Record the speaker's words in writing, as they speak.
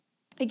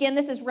Again,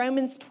 this is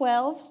Romans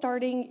 12,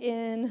 starting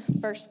in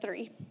verse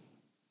 3.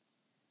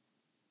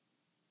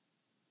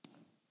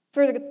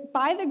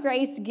 By the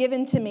grace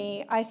given to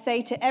me, I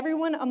say to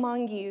everyone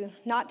among you,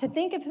 not to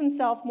think of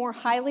himself more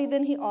highly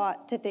than he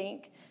ought to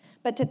think,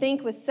 but to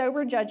think with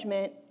sober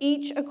judgment,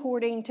 each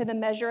according to the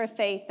measure of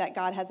faith that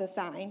God has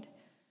assigned.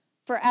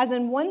 For as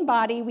in one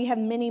body we have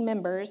many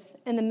members,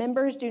 and the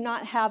members do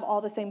not have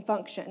all the same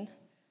function.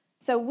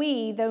 So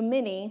we, though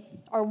many,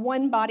 are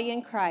one body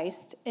in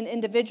Christ, and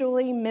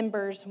individually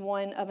members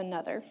one of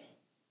another.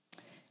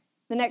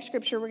 The next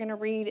scripture we're going to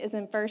read is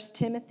in 1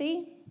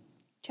 Timothy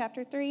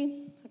chapter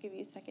 3. I'll give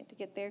you a second to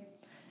get there.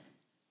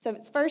 So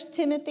it's 1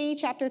 Timothy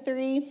chapter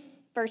 3,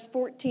 verse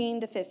 14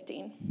 to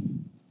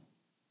 15.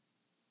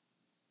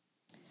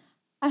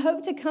 I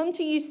hope to come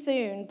to you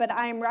soon, but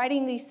I am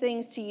writing these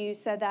things to you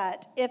so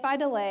that, if I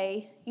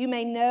delay, you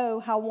may know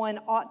how one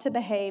ought to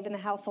behave in the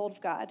household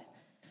of God,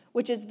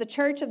 which is the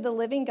church of the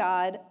living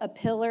God, a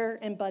pillar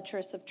and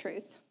buttress of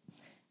truth.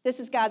 This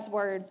is God's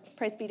word.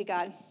 Praise be to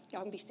God.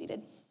 Y'all can be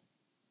seated.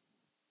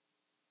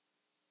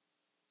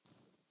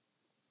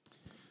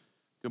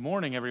 Good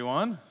morning,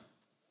 everyone.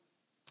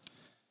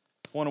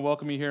 I want to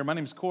welcome you here. My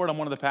name is Kort. I'm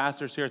one of the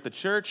pastors here at the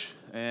church,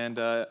 and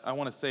I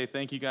want to say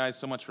thank you guys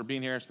so much for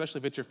being here,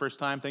 especially if it's your first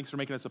time. Thanks for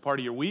making us a part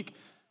of your week.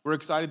 We're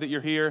excited that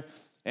you're here,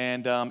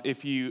 and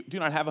if you do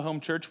not have a home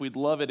church, we'd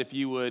love it if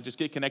you would just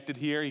get connected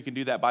here. You can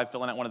do that by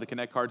filling out one of the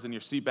Connect cards in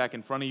your seat back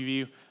in front of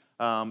you,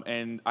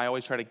 and I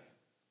always try to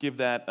give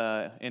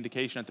that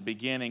indication at the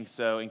beginning,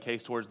 so in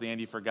case towards the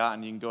end you've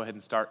forgotten, you can go ahead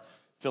and start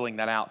filling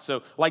that out.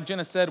 So like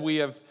Jenna said, we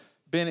have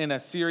been in a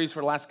series for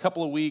the last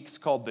couple of weeks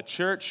called The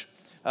Church.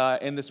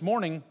 And this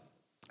morning,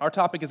 our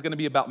topic is going to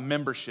be about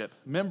membership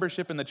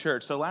in the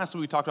church. So last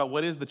week we talked about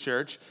what is the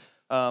church,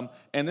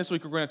 and this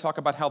week we're going to talk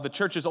about how the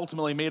church is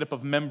ultimately made up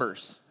of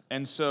members.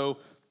 And so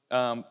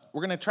we're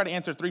going to try to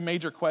answer three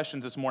major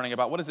questions this morning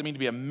about what does it mean to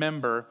be a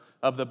member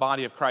of the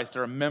body of Christ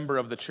or a member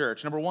of the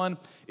church. Number one,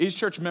 is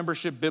church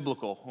membership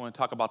biblical? I want to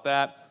talk about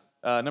that.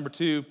 Number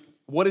two,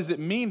 what does it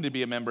mean to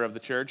be a member of the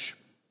church?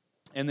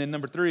 And then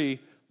number three,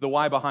 the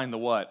why behind the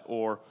what,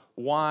 or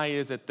why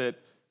is it that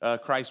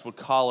Christ would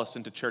call us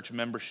into church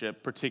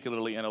membership,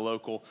 particularly in a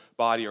local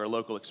body or a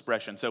local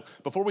expression. So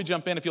before we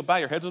jump in, if you'll bow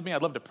your heads with me,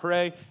 I'd love to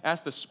pray,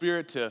 ask the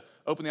Spirit to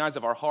open the eyes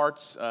of our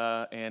hearts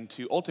and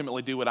to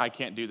ultimately do what I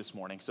can't do this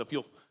morning. So if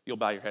you'll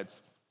bow your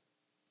heads.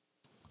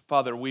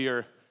 Father, we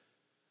are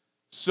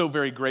so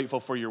very grateful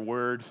for your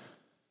word.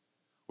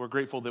 We're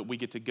grateful that we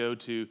get to go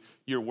to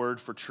your word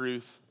for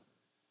truth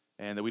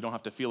and that we don't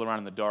have to feel around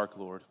in the dark,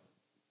 Lord.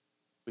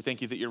 We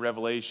thank you that your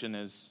revelation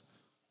is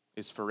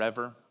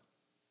forever.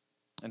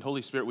 And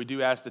Holy Spirit, we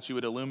do ask that you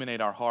would illuminate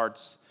our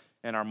hearts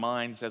and our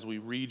minds as we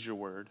read your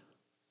word.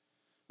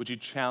 Would you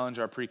challenge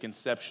our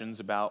preconceptions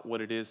about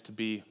what it is to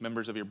be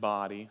members of your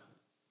body?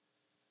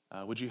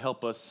 Would you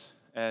help us,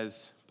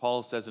 as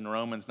Paul says in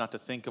Romans, not to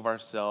think of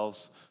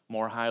ourselves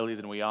more highly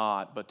than we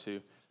ought, but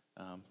to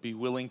be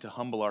willing to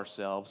humble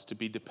ourselves, to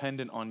be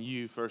dependent on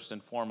you first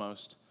and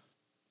foremost,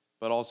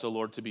 but also,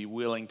 Lord, to be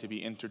willing to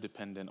be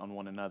interdependent on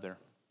one another.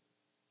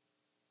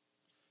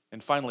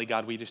 And finally,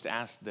 God, we just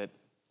ask that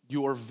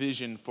your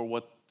vision for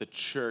what the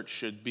church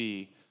should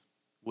be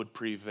would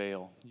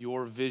prevail.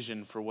 Your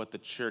vision for what the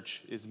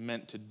church is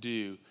meant to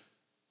do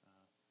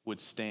would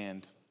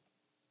stand.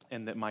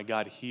 And that, my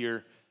God,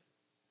 here,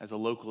 as a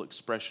local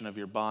expression of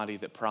your body,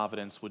 that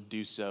Providence would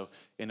do so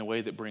in a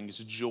way that brings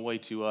joy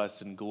to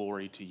us and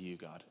glory to you,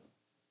 God.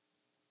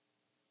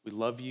 We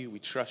love you. We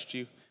trust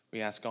you.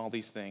 We ask all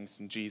these things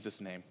in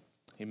Jesus' name.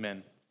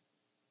 Amen.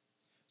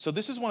 So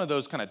this is one of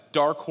those kind of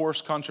dark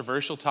horse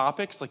controversial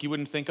topics. Like you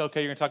wouldn't think, okay,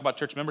 you're going to talk about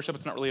church membership.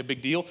 It's not really a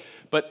big deal.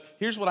 But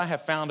here's what I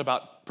have found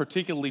about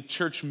particularly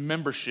church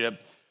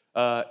membership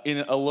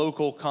in a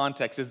local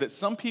context is that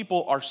some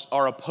people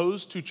are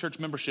opposed to church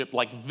membership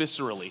like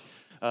viscerally.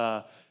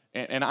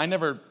 And I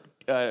never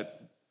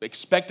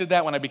expected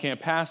that when I became a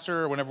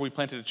pastor or whenever we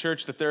planted a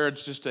church, that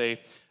there's just a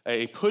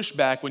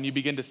pushback when you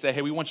begin to say,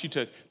 hey, we want you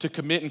to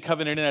commit and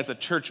covenant in as a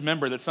church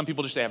member, that some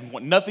people just say, I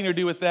want nothing to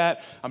do with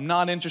that. I'm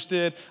not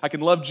interested. I can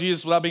love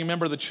Jesus without being a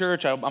member of the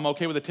church. I'm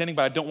okay with attending,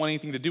 but I don't want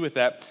anything to do with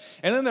that.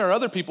 And then there are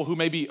other people who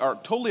maybe are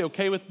totally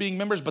okay with being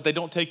members, but they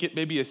don't take it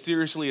maybe as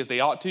seriously as they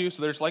ought to.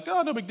 So they're just like,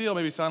 oh, no big deal.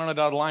 Maybe sign on a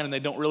dotted line, and they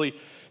don't really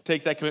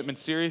take that commitment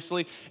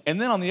seriously. And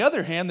then on the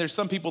other hand, there's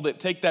some people that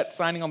take that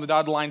signing on the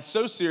dotted line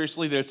so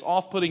seriously that it's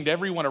off-putting to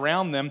everyone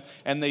around them,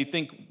 and they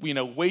think,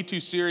 way too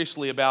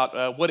seriously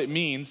about what it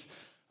means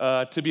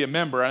to be a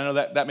member. I know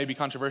that may be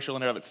controversial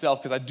in and of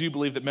itself, because I do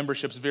believe that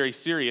membership is very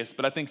serious,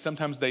 but I think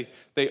sometimes they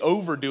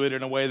overdo it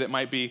in a way that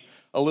might be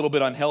a little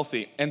bit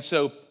unhealthy. And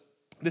so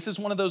this is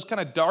one of those kind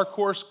of dark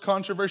horse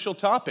controversial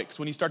topics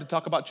when you start to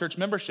talk about church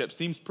membership.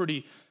 Seems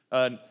pretty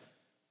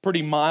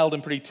mild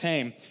and pretty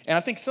tame. And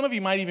I think some of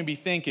you might even be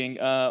thinking,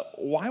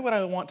 why would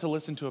I want to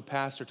listen to a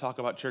pastor talk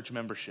about church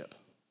membership?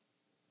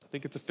 I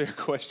think it's a fair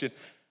question.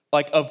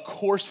 Like, of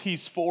course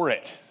he's for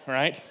it,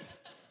 right?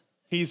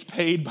 He's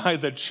paid by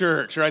the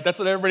church, right? That's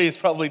what everybody is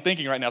probably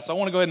thinking right now. So I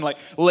want to go ahead and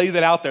lay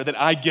that out there that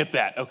I get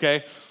that,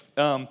 okay?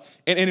 And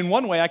in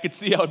one way, I could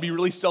see how it would be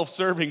really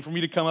self-serving for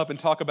me to come up and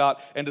talk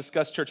about and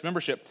discuss church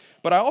membership.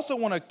 But I also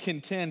want to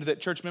contend that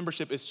church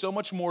membership is so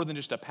much more than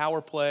just a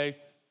power play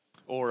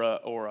or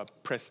a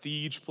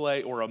prestige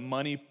play or a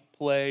money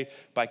play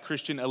by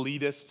Christian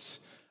elitists.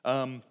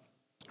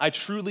 I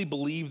truly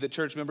believe that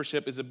church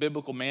membership is a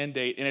biblical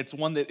mandate, and it's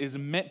one that is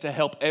meant to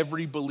help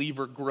every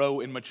believer grow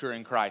and mature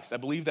in Christ. I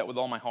believe that with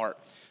all my heart.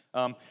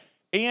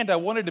 And I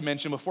wanted to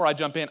mention before I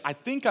jump in, I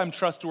think I'm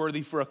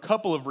trustworthy for a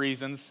couple of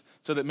reasons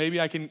so that maybe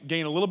I can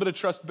gain a little bit of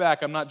trust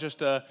back. I'm not just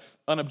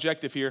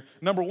unobjective here.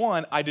 Number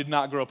one, I did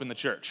not grow up in the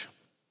church.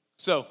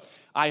 So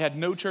I had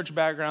no church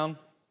background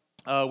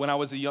when I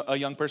was a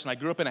young person. I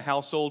grew up in a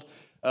household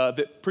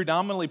that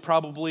predominantly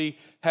probably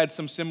had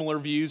some similar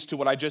views to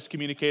what I just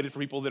communicated for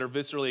people that are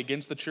viscerally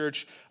against the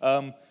church.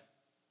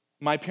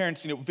 My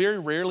parents, very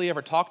rarely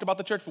ever talked about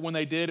the church, but when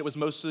they did, it was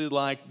mostly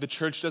like, the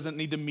church doesn't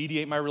need to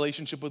mediate my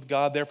relationship with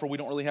God, therefore we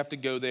don't really have to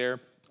go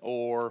there.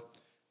 Or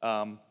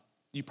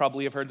you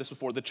probably have heard this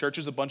before, the church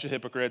is a bunch of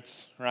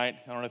hypocrites, right?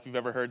 I don't know if you've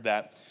ever heard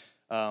that.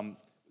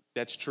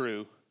 That's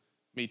true.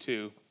 Me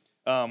too.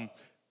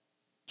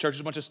 Church is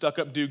a bunch of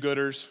stuck-up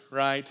do-gooders,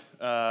 right?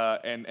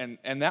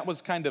 And that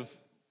was kind of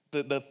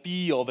the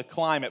feel, the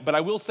climate. But I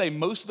will say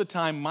most of the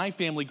time, my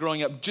family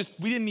growing up,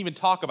 we didn't even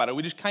talk about it.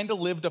 We just kind of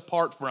lived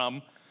apart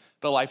from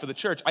the life of the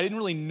church. I didn't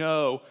really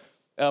know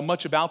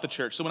much about the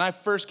church. So when I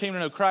first came to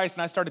know Christ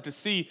and I started to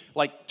see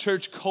like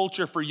church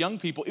culture for young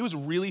people, it was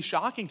really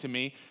shocking to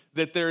me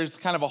that there's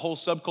kind of a whole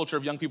subculture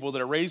of young people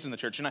that are raised in the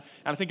church. And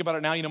I think about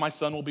it now, my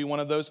son will be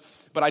one of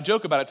those. But I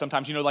joke about it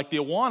sometimes, like the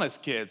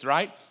Awanas kids,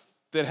 right?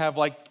 That have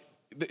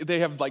they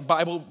have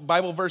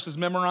Bible verses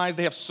memorized.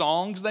 They have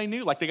songs they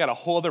knew. Like they got a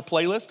whole other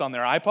playlist on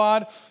their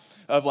iPod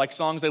of like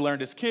songs they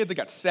learned as kids. They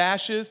got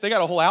sashes. They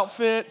got a whole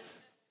outfit.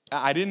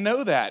 I didn't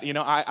know that.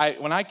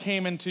 When I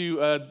came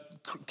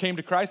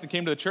to Christ and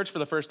came to the church for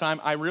the first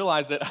time, I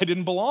realized that I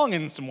didn't belong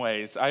in some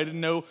ways. I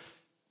didn't know,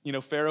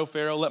 Pharaoh,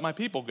 Pharaoh, let my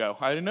people go.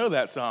 I didn't know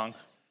that song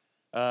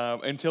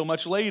until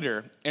much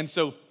later. And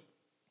so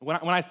when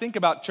I think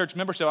about church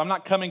membership, I'm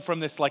not coming from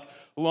this like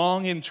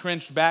long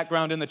entrenched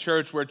background in the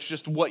church where it's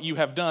just what you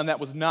have done. That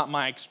was not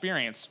my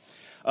experience.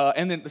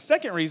 And then the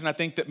second reason I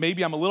think that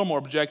maybe I'm a little more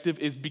objective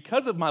is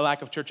because of my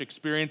lack of church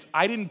experience,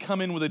 I didn't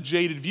come in with a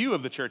jaded view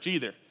of the church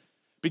either.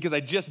 Because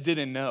I just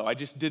didn't know. I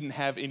just didn't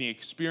have any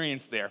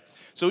experience there.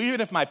 So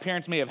even if my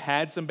parents may have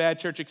had some bad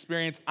church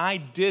experience, I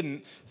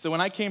didn't. So when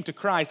I came to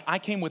Christ, I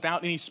came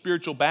without any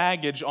spiritual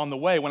baggage on the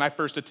way when I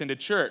first attended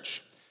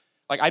church.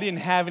 Like I didn't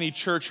have any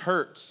church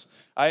hurts.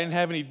 I didn't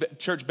have any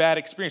church bad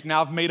experience.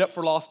 Now I've made up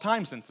for lost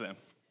time since then.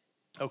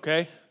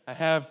 Okay? I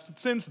have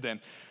since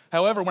then.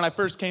 However, when I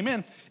first came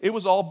in, it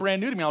was all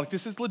brand new to me. I was like,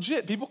 this is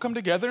legit. People come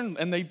together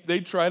and they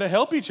try to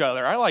help each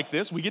other. I like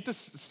this. We get to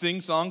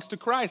sing songs to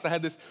Christ. I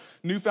had this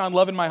newfound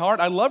love in my heart.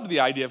 I loved the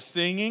idea of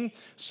singing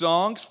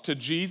songs to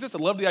Jesus. I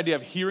loved the idea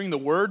of hearing the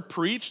word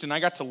preached, and I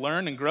got to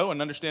learn and grow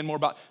and understand more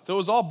about it. So it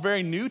was all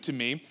very new to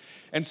me.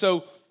 And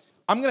so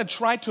I'm going to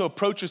try to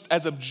approach this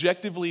as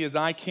objectively as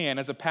I can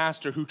as a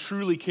pastor who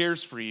truly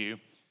cares for you.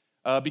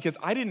 Because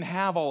I didn't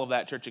have all of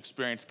that church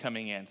experience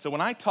coming in. So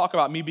when I talk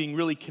about me being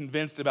really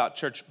convinced about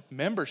church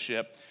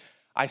membership,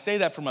 I say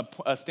that from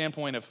a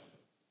standpoint of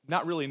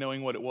not really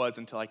knowing what it was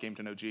until I came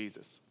to know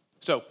Jesus.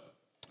 So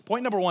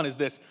point number one is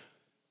this.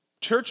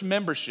 Church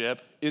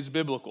membership is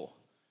biblical.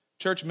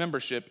 Church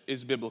membership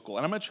is biblical.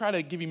 And I'm going to try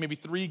to give you maybe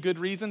 3 good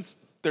reasons.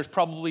 There's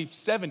probably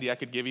 70 I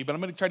could give you, but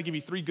I'm going to try to give you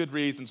 3 good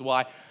reasons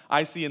why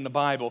I see in the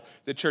Bible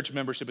that church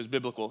membership is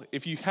biblical.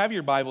 If you have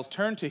your Bibles,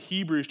 turn to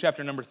Hebrews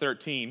chapter number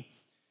 13.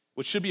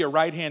 Which should be a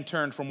right-hand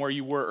turn from where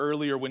you were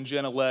earlier when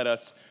Jenna led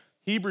us.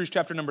 Hebrews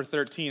chapter number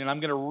 13, and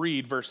I'm going to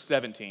read verse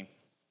 17.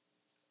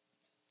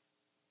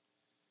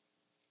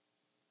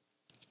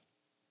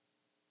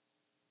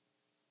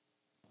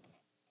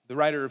 The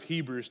writer of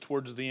Hebrews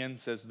towards the end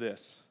says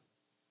this.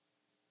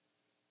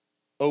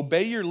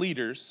 Obey your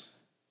leaders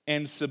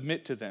and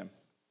submit to them,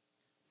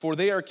 for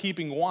they are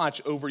keeping watch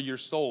over your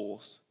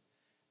souls,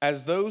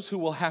 as those who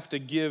will have to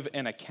give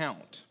an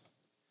account.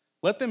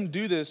 Let them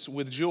do this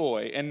with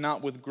joy and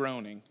not with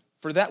groaning,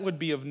 for that would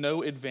be of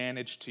no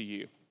advantage to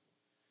you.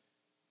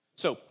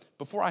 So,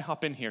 before I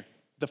hop in here,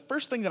 the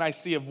first thing that I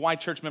see of why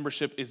church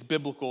membership is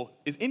biblical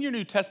is in your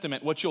New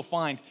Testament, what you'll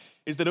find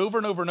is that over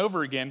and over and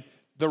over again,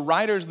 the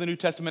writers of the New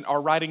Testament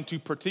are writing to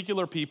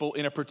particular people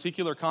in a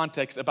particular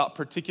context about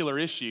particular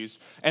issues,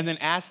 and then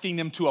asking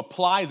them to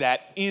apply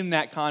that in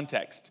that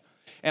context.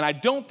 And I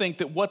don't think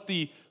that what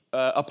the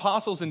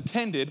apostles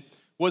intended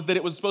was that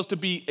it was supposed to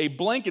be a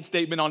blanket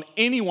statement on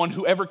anyone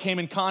who ever came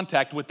in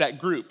contact with that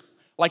group.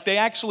 Like they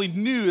actually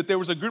knew that there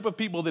was a group of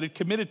people that had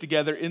committed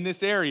together in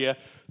this area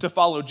to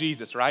follow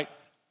Jesus, right?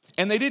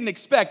 And they didn't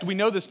expect, we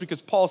know this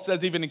because Paul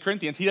says even in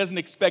Corinthians, he doesn't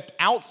expect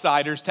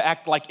outsiders to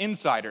act like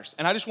insiders.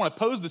 And I just want to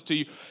pose this to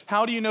you.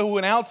 How do you know who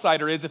an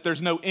outsider is if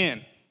there's no in?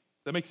 Does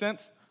that make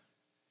sense?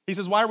 He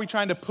says, why are we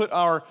trying to put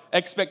our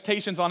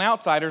expectations on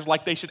outsiders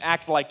like they should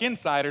act like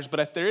insiders?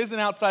 But if there is an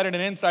outsider and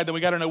an inside, then we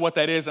got to know what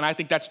that is, and I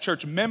think that's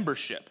church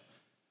membership.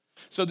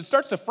 So this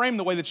starts to frame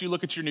the way that you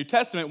look at your New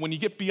Testament. When you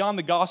get beyond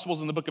the Gospels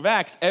and the book of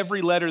Acts,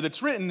 every letter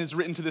that's written is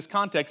written to this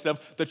context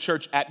of the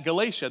church at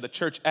Galatia, the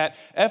church at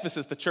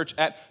Ephesus, the church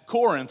at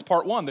Corinth,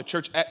 part 1, the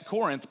church at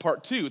Corinth,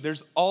 part 2.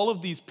 There's all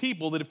of these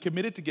people that have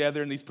committed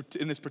together in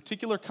this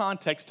particular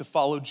context to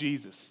follow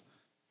Jesus.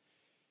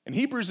 And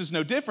Hebrews is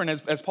no different,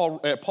 as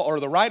Paul, or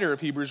the writer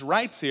of Hebrews,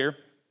 writes here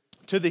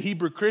to the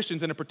Hebrew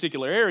Christians in a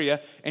particular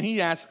area, and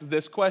he asks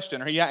this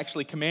question, or he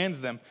actually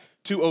commands them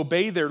to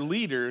obey their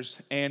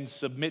leaders and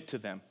submit to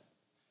them,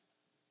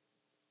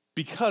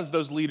 because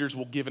those leaders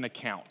will give an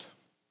account.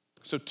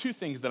 So 2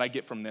 things that I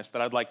get from this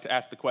that I'd like to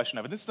ask the question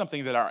of, and this is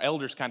something that our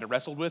elders kind of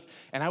wrestled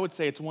with, and I would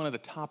say it's one of the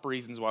top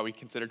reasons why we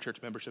consider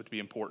church membership to be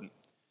important,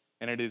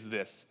 and it is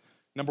this.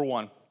 Number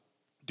 1,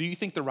 do you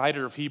think the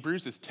writer of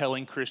Hebrews is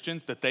telling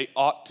Christians that they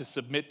ought to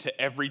submit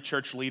to every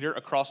church leader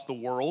across the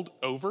world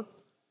over?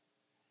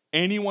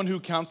 Anyone who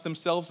counts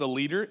themselves a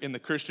leader in the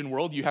Christian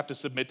world, you have to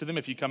submit to them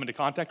if you come into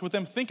contact with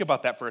them. Think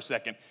about that for a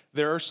second.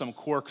 There are some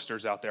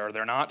quirksters out there, are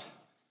there not?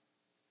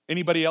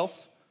 Anybody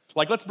else?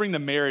 Like, let's bring the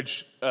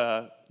marriage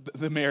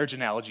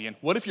analogy in.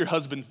 What if your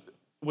husband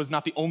was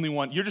not the only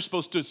one? You're just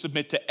supposed to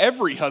submit to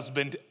every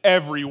husband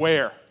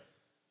everywhere.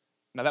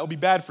 Now, that would be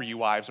bad for you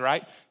wives,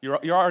 right? You're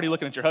already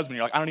looking at your husband.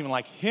 You're like, I don't even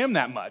like him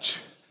that much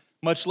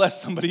less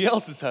somebody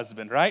else's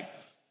husband, right?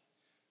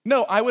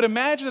 No, I would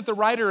imagine that the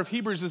writer of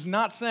Hebrews is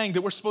not saying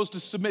that we're supposed to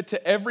submit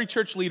to every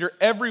church leader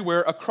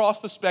everywhere across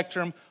the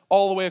spectrum,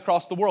 all the way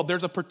across the world.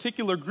 There's a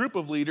particular group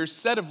of leaders,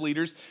 set of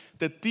leaders,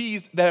 that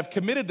have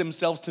committed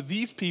themselves to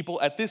these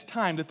people at this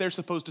time that they're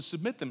supposed to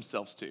submit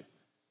themselves to.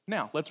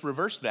 Now, let's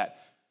reverse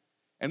that.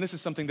 And this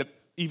is something that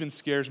even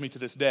scares me to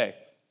this day.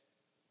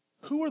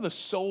 Who are the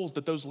souls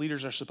that those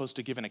leaders are supposed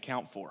to give an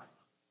account for?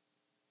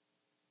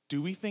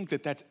 Do we think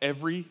that that's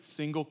every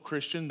single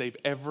Christian they've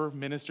ever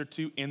ministered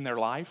to in their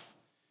life?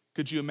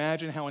 Could you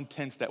imagine how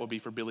intense that would be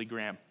for Billy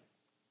Graham?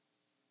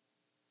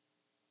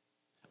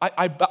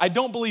 I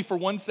don't believe for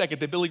one second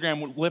that Billy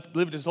Graham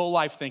lived his whole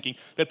life thinking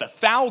that the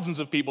thousands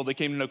of people that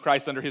came to know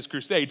Christ under his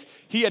crusades,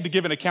 he had to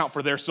give an account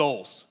for their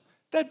souls.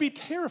 That'd be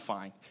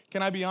terrifying.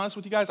 Can I be honest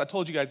with you guys? I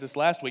told you guys this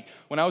last week.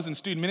 When I was in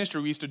student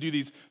ministry, we used to do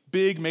these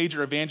big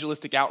major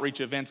evangelistic outreach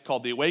events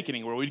called The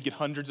Awakening, where we'd get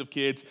hundreds of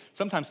kids,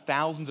 sometimes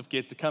thousands of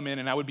kids to come in,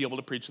 and I would be able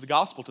to preach the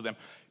gospel to them.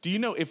 Do you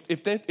know,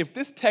 if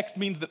this text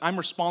means that I'm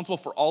responsible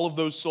for all of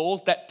those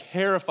souls, that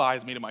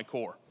terrifies me to my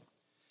core.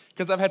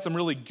 Because I've had some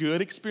really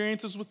good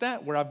experiences with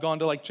that, where I've gone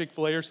to like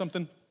Chick-fil-A or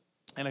something,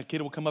 and a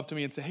kid will come up to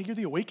me and say, hey, you're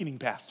the Awakening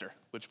pastor,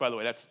 which, by the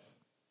way, that's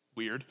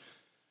weird.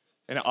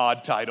 An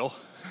odd title.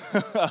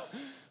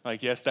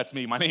 Like, yes, that's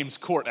me. My name's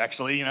Kort,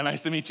 actually.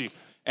 Nice to meet you.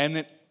 And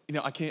then,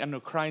 I know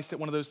Christ at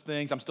one of those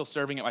things. I'm still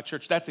serving at my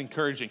church. That's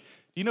encouraging. Do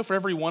you know for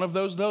every one of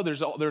those, though,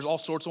 there's all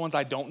sorts of ones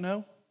I don't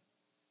know?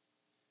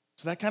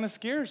 So that kind of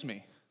scares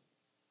me.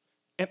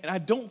 And I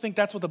don't think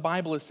that's what the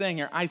Bible is saying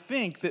here. I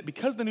think that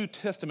because the New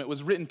Testament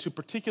was written to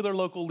particular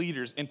local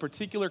leaders in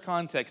particular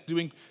contexts,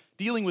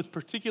 dealing with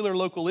particular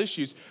local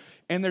issues,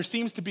 and there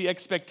seems to be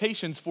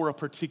expectations for a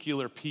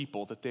particular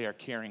people that they are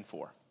caring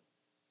for.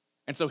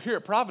 And so here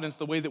at Providence,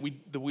 the way that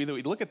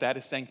we look at that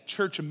is saying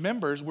church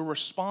members, we're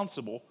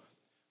responsible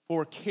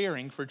for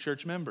caring for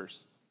church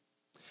members.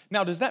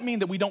 Now, does that mean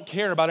that we don't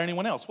care about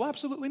anyone else? Well,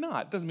 absolutely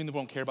not. It doesn't mean that we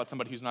don't care about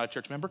somebody who's not a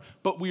church member,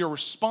 but we are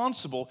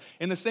responsible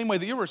in the same way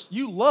that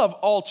you love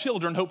all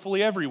children,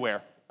 hopefully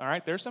everywhere. All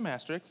right, there's some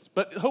asterisks,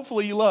 but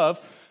hopefully you love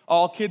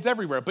all kids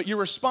everywhere, but you're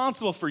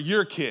responsible for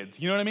your kids.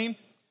 You know what I mean?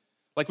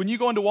 Like when you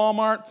go into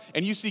Walmart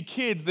and you see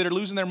kids that are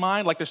losing their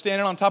mind, like they're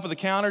standing on top of the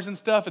counters and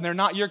stuff, and they're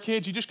not your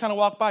kids, you just kind of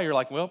walk by, you're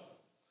like, well,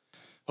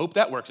 hope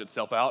that works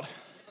itself out.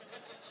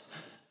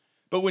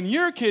 But when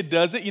your kid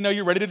does it,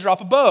 you're ready to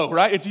drop a bow,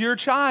 right? It's your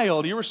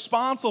child. You're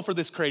responsible for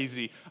this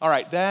crazy. All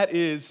right, that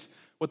is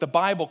what the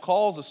Bible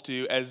calls us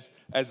to as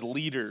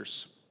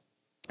leaders.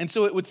 And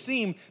so it would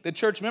seem that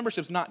church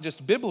membership is not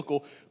just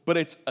biblical, but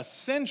it's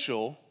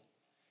essential.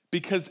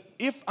 Because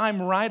if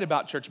I'm right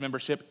about church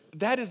membership,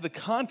 that is the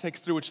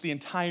context through which the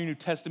entire New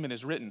Testament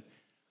is written.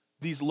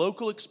 These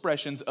local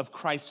expressions of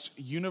Christ's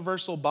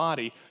universal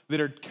body that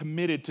are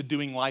committed to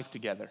doing life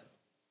together,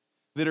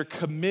 that are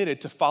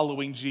committed to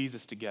following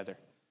Jesus together.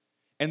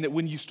 And that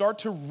when you start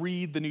to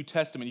read the New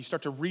Testament, you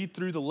start to read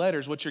through the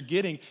letters, what you're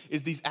getting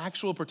is these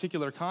actual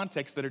particular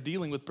contexts that are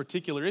dealing with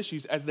particular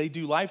issues as they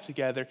do life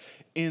together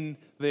in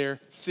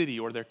their city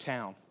or their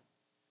town.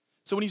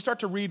 So when you start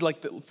to read,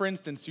 for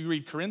instance, you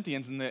read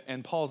Corinthians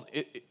and Paul's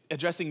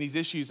addressing these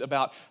issues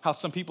about how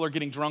some people are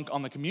getting drunk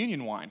on the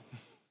communion wine,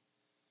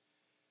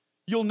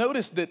 you'll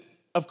notice that,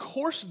 of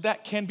course,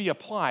 that can be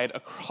applied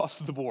across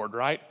the board,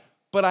 right?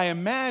 But I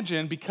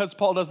imagine because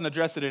Paul doesn't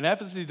address it in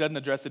Ephesus, he doesn't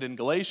address it in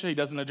Galatia, he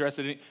doesn't address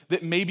it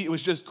that maybe it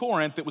was just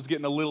Corinth that was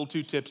getting a little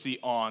too tipsy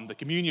on the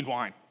communion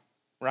wine,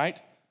 right?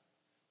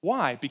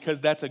 Why? Because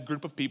that's a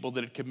group of people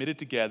that had committed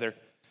together.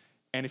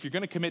 And if you're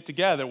going to commit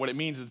together, what it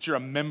means is that you're a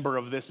member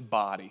of this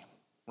body,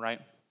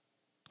 right?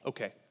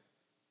 Okay.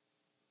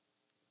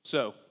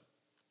 So,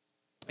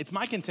 it's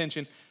my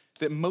contention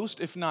that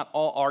most, if not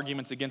all,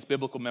 arguments against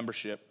biblical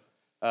membership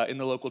in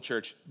the local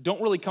church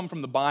don't really come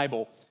from the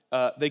Bible.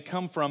 They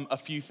come from a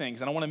few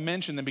things, and I want to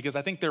mention them because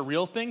I think they're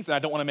real things, and I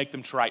don't want to make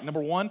them trite.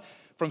 Number one,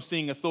 from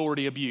seeing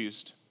authority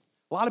abused.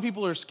 A lot of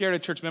people are scared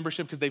of church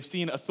membership because they've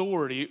seen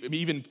authority,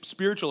 even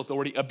spiritual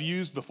authority,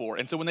 abused before.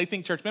 And so when they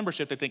think church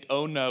membership, they think,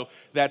 oh no,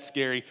 that's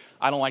scary.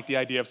 I don't like the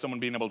idea of someone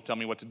being able to tell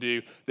me what to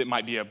do that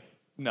might be a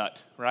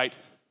nut, right?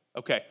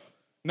 Okay.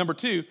 Number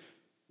two,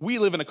 we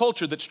live in a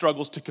culture that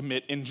struggles to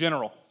commit in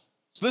general.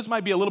 So this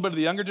might be a little bit of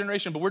the younger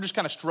generation, but we're just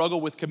kind of struggle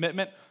with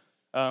commitment.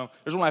 There's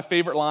one of my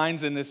favorite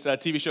lines in this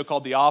TV show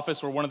called The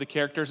Office where one of the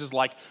characters is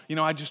like,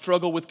 I just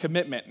struggle with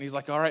commitment. And he's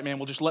like, all right, man,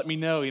 well, just let me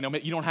know. You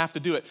don't have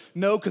to do it.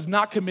 No, because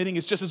not committing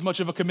is just as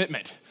much of a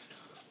commitment.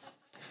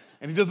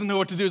 And he doesn't know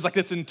what to do. It's like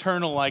this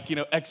internal,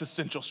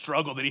 existential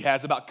struggle that he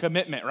has about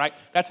commitment, right?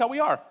 That's how we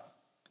are.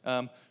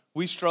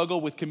 We struggle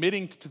with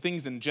committing to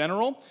things in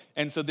general.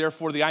 And so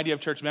therefore, the idea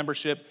of church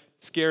membership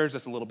scares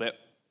us a little bit.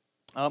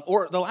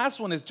 Or the last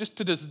one is just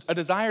a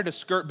desire to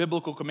skirt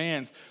biblical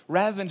commands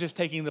rather than just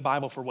taking the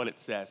Bible for what it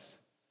says.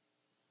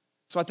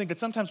 So I think that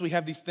sometimes we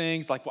have these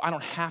things like, well, I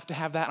don't have to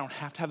have that. I don't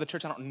have to have the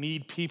church. I don't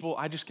need people.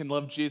 I just can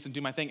love Jesus and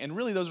do my thing. And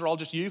really, those are all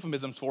just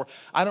euphemisms for,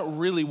 I don't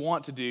really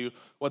want to do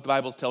what the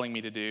Bible's telling me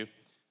to do.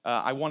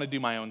 I want to do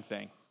my own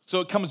thing. So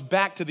it comes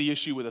back to the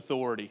issue with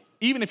authority,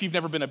 even if you've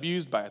never been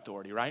abused by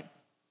authority, right?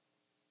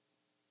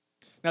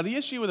 Now, the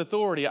issue with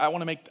authority, I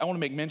want to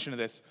make mention of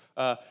this.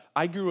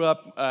 I grew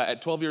up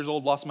at 12 years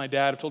old, lost my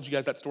dad. I've told you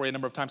guys that story a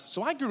number of times.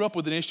 So I grew up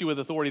with an issue with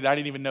authority that I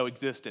didn't even know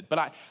existed.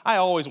 But I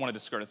always wanted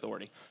to skirt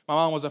authority. My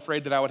mom was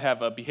afraid that I would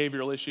have a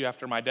behavioral issue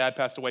after my dad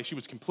passed away. She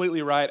was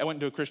completely right. I went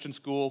into a Christian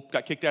school,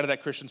 got kicked out of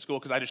that Christian school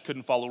because I just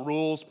couldn't follow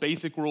rules,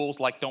 basic rules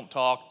like don't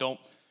talk, don't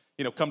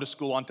come to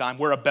school on time,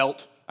 wear a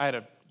belt. I had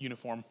a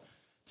uniform.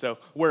 So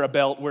wear a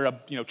belt, wear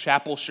a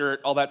chapel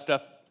shirt, all that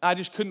stuff. I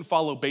just couldn't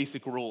follow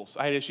basic rules.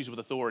 I had issues with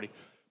authority.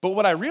 But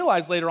what I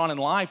realized later on in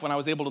life when I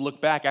was able to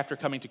look back after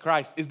coming to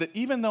Christ is that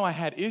even though I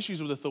had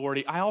issues with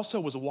authority, I also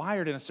was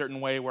wired in a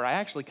certain way where I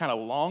actually kind of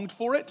longed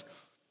for it.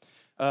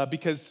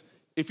 Because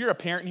if you're a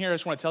parent here, I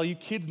just want to tell you,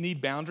 kids need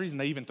boundaries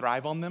and they even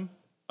thrive on them.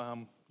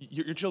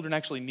 Your children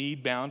actually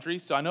need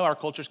boundaries. So I know our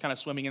culture is kind of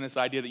swimming in this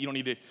idea that you don't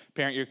need to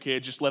parent your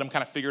kids, just let them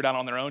kind of figure it out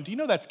on their own. Do you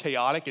know that's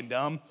chaotic and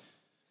dumb?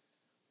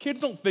 Kids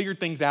don't figure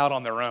things out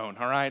on their own,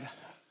 all right?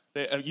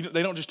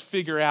 They don't just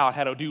figure out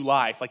how to do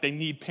life. Like they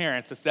need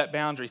parents to set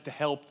boundaries to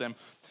help them.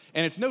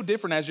 And it's no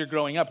different as you're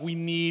growing up. We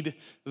need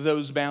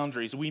those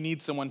boundaries. We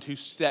need someone to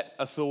set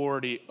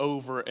authority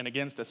over and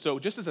against us. So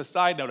just as a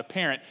side note, a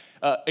parent,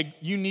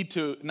 you need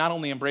to not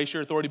only embrace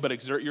your authority, but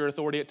exert your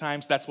authority at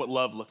times. That's what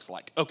love looks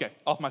like. Okay,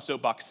 off my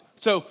soapbox.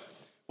 So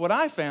what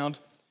I found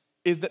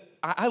is that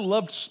I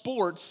loved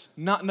sports,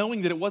 not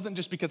knowing that it wasn't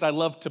just because I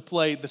loved to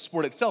play the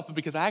sport itself, but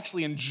because I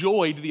actually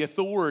enjoyed the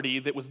authority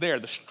that was there,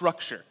 the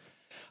structure.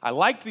 I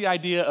liked the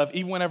idea of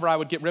even whenever I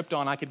would get ripped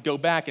on, I could go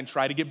back and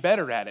try to get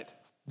better at it.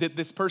 That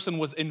this person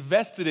was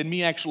invested in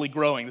me actually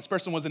growing. This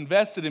person was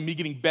invested in me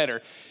getting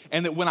better.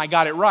 And that when I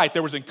got it right,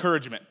 there was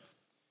encouragement.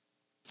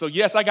 So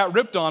yes, I got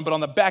ripped on, but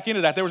on the back end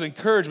of that, there was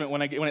encouragement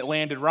when it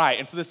landed right.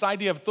 And so this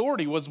idea of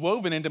authority was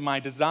woven into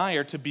my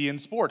desire to be in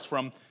sports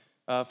from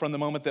the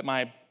moment that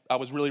I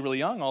was really, really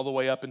young all the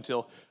way up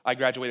until I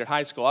graduated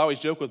high school. I always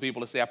joke with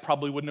people to say I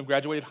probably wouldn't have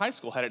graduated high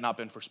school had it not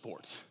been for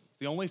sports. It's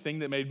the only thing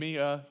that made me,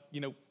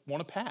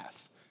 want to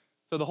pass.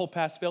 So the whole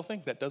pass-fail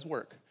thing, that does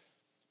work.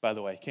 By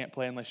the way, can't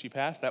play unless you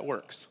pass, that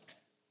works.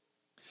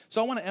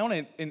 So I want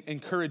to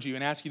encourage you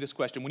and ask you this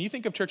question. When you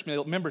think of church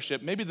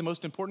membership, maybe the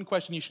most important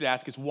question you should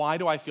ask is, why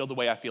do I feel the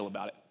way I feel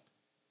about it?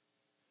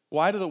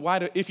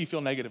 If you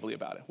feel negatively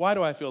about it, why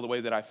do I feel the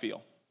way that I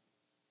feel?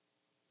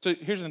 So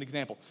here's an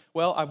example.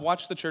 Well, I've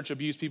watched the church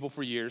abuse people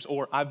for years,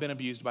 or I've been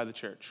abused by the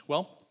church.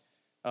 Well,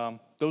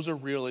 those are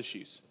real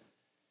issues.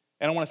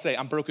 And I want to say,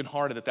 I'm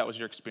brokenhearted that was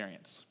your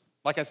experience.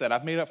 Like I said,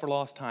 I've made up for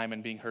lost time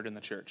and being hurt in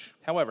the church.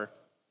 However,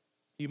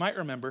 you might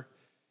remember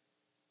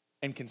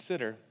and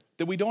consider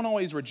that we don't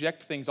always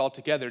reject things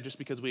altogether just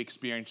because we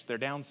experience their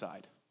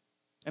downside.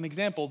 An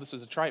example, this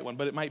is a trite one,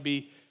 but it might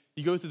be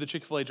you go through the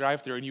Chick-fil-A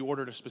drive-thru and you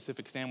ordered a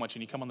specific sandwich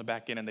and you come on the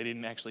back end and they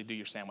didn't actually do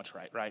your sandwich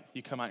right?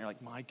 You come out and you're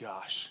like, my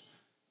gosh,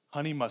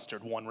 honey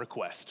mustard, one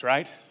request,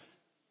 right?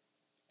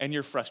 And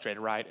you're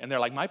frustrated, right? And they're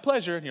like, my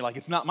pleasure. And you're like,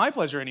 it's not my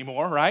pleasure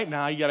anymore, right?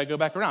 Now you got to go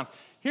back around.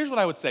 Here's what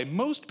I would say.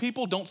 Most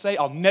people don't say,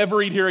 I'll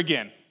never eat here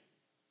again.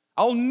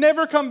 I'll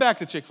never come back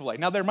to Chick-fil-A.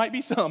 Now, there might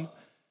be some,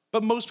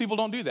 but most people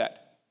don't do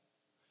that.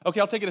 Okay,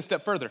 I'll take it a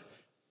step further.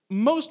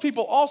 Most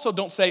people also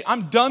don't say,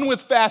 I'm done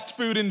with fast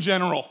food in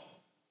general.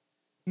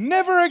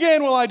 Never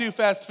again will I do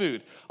fast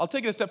food. I'll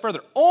take it a step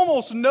further.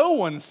 Almost no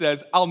one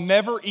says, I'll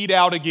never eat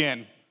out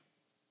again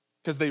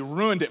because they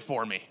ruined it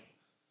for me,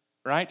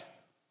 right?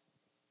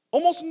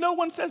 Almost no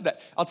one says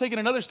that. I'll take it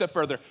another step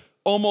further.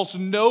 Almost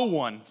no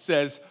one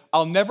says,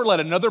 I'll never let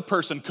another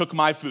person cook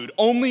my food,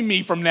 only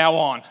me from now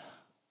on.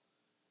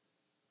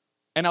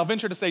 And I'll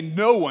venture to say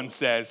no one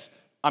says,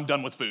 I'm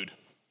done with food.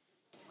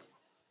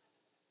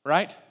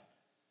 Right?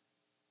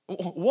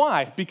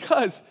 Why?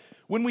 Because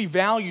When we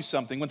value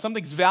something, when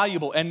something's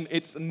valuable and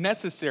it's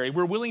necessary,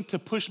 we're willing to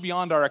push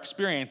beyond our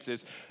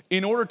experiences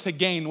in order to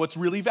gain what's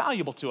really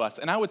valuable to us.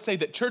 And I would say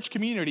that church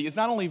community is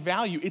not only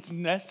value, it's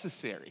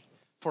necessary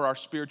for our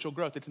spiritual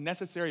growth. It's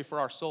necessary for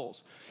our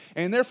souls.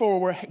 And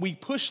therefore, we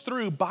push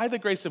through, by the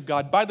grace of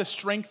God, by the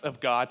strength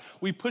of God,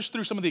 we push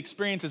through some of the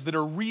experiences that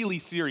are really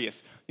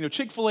serious. You know,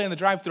 Chick-fil-A and the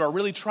drive-thru are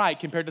really trite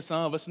compared to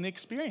some of us and the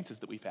experiences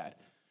that we've had.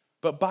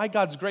 But by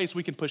God's grace,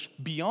 we can push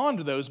beyond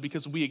those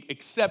because we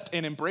accept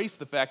and embrace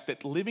the fact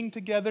that living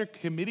together,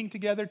 committing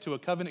together to a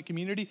covenant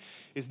community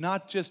is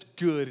not just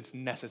good, it's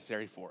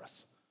necessary for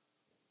us.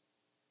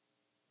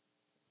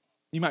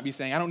 You might be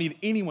saying, I don't need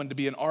anyone to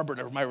be an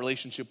arbiter of my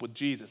relationship with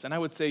Jesus. And I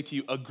would say to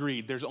you,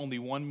 agreed, there's only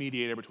one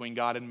mediator between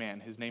God and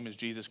man. His name is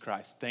Jesus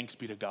Christ. Thanks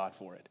be to God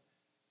for it.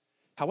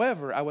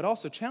 However, I would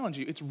also challenge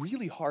you, it's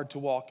really hard to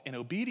walk in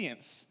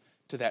obedience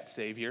to that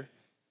Savior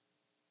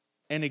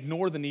and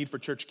ignore the need for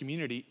church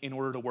community in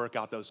order to work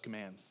out those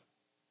commands.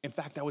 In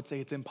fact, I would say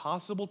it's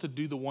impossible to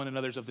do the one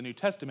another's of the New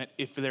Testament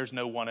if there's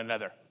no one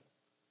another.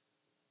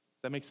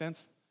 Does that make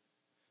sense?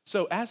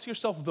 So ask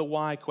yourself the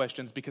why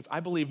questions, because I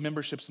believe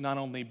membership's not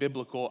only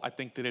biblical, I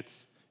think that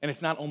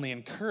it's not only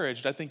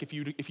encouraged. I think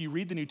if you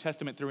read the New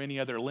Testament through any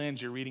other lens,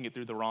 you're reading it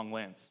through the wrong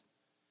lens.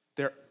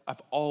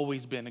 I've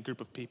always been a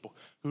group of people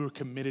who are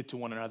committed to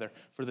one another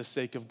for the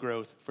sake of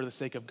growth, for the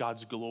sake of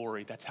God's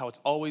glory. That's how it's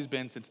always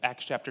been since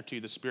Acts chapter 2,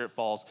 the Spirit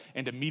falls,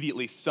 and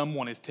immediately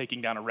someone is taking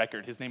down a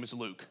record. His name is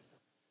Luke.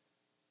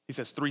 He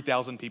says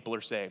 3,000 people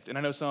are saved. And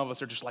I know some of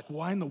us are just like,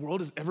 why in the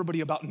world is everybody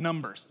about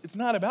numbers? It's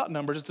not about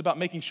numbers. It's about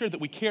making sure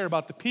that we care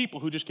about the people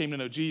who just came to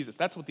know Jesus.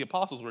 That's what the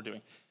apostles were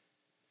doing.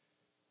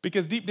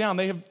 Because deep down,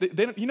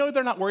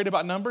 they're not worried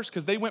about numbers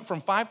because they went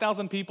from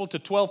 5,000 people to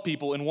 12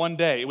 people in one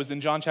day. It was in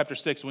John chapter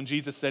 6 when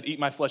Jesus said, eat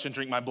my flesh and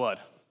drink my blood.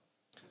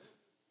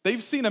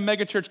 They've seen a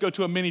mega church go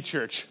to a mini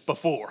church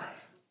before.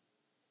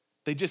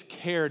 They just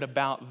cared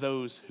about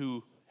those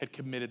who had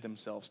committed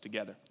themselves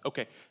together.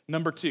 Okay,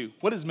 number 2,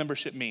 what does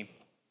membership mean?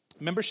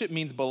 Membership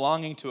means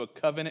belonging to a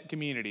covenant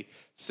community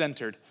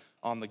centered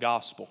on the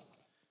gospel.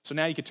 So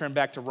now you can turn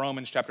back to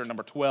Romans chapter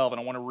number 12,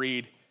 and I want to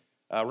read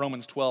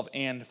Romans 12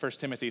 and 1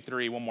 Timothy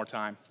 3 one more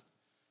time.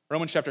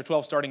 Romans chapter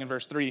 12, starting in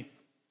verse 3.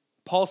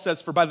 Paul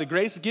says, for by the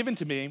grace given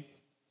to me,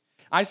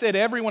 I say to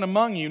everyone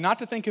among you not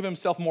to think of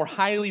himself more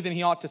highly than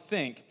he ought to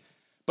think,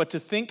 but to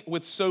think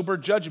with sober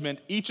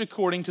judgment, each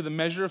according to the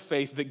measure of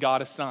faith that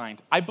God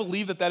assigned. I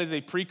believe that is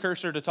a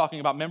precursor to talking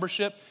about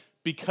membership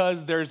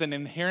because there's an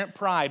inherent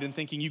pride in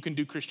thinking you can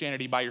do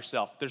Christianity by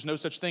yourself. There's no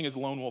such thing as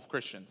lone wolf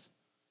Christians.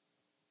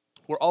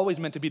 We're always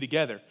meant to be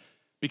together,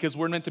 because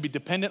we're meant to be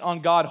dependent on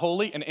God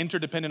wholly and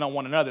interdependent on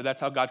one another. That's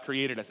how God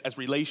created us, as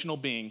relational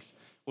beings.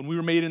 When we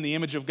were made in the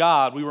image of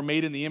God, we were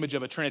made in the image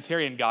of a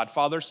Trinitarian God,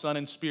 Father, Son,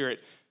 and Spirit,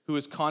 who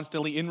is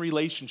constantly in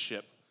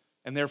relationship.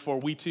 And therefore,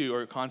 we too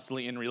are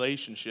constantly in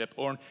relationship.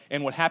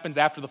 And what happens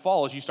after the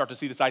fall is you start to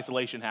see this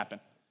isolation happen.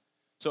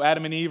 So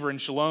Adam and Eve are in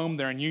shalom,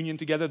 they're in union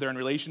together, they're in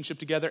relationship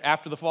together.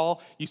 After the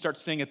fall, you start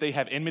seeing that they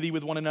have enmity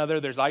with one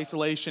another. There's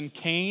isolation.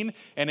 Cain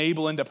and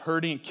Abel end up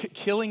hurting,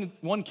 killing.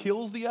 One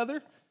kills the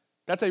other.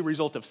 That's a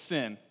result of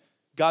sin.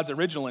 God's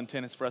original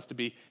intent is for us to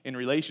be in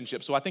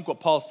relationship. So I think what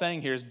Paul's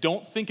saying here is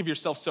don't think of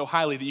yourself so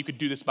highly that you could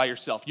do this by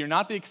yourself. You're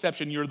not the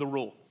exception, you're the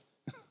rule,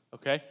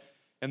 okay?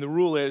 And the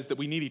rule is that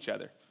we need each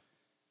other.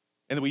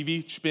 And that we've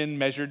each been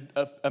measured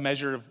a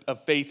measure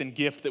of faith and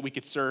gift that we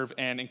could serve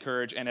and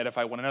encourage and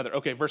edify one another.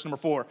 Okay, verse number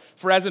 4.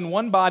 For as in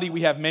one body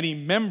we have many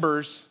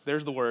members,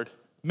 there's the word,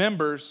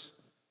 members,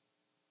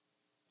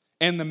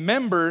 and the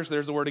members,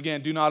 there's the word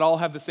again, do not all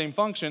have the same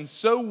function,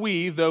 so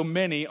we, though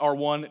many, are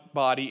one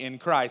body in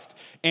Christ.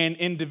 And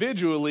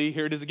individually,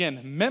 here it is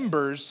again,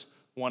 members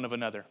one of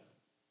another.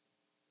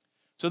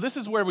 So this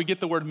is where we get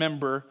the word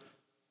member.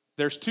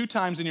 There's 2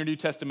 times in your New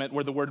Testament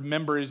where the word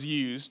member is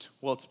used.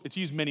 Well, it's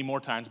used many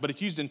more times, but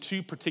it's used in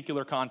 2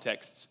 particular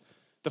contexts.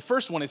 The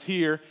first one is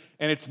here,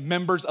 and it's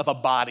members of a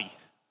body,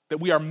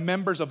 that we are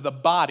members of the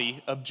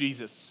body of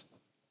Jesus.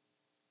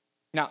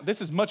 Now,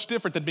 this is much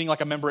different than being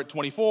like a member at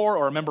 24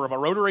 or a member of a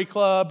Rotary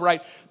Club,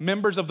 right?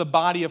 Members of the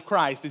body of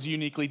Christ is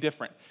uniquely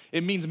different.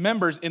 It means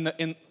members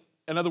in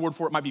another word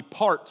for it might be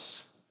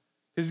parts.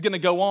 He's going to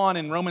go on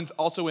in Romans,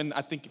 also in,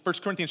 I think, 1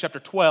 Corinthians chapter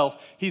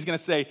 12, he's going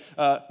to say,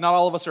 not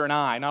all of us are an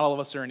eye, not all of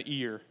us are an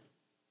ear,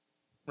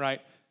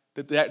 right?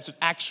 That's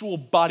actual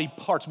body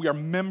parts. We are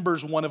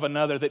members one of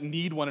another that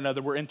need one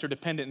another. We're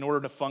interdependent in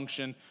order to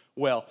function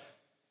well.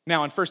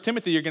 Now, in 1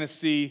 Timothy, you're going to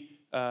see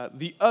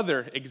the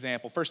other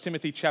example, 1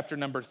 Timothy chapter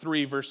number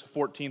 3, verse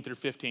 14 through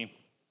 15.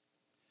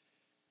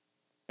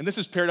 And this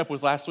is paired up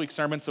with last week's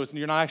sermon, so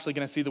you're not actually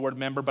going to see the word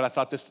member, but I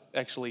thought this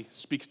actually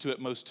speaks to it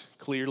most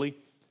clearly.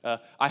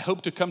 I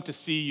hope to come to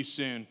see you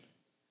soon,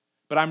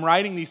 but I'm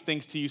writing these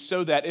things to you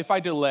so that if I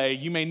delay,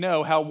 you may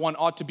know how one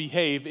ought to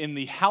behave in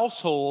the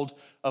household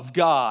of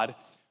God,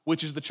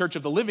 which is the church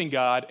of the living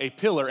God, a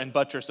pillar and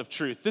buttress of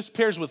truth. This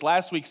pairs with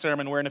last week's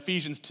sermon where in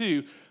Ephesians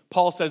 2,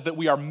 Paul says that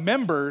we are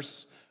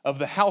members of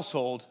the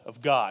household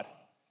of God.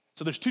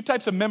 So there's 2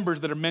 types of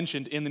members that are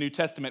mentioned in the New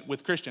Testament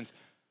with Christians.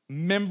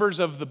 Members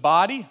of the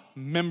body,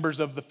 members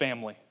of the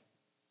family.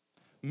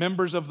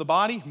 Members of the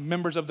body,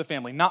 members of the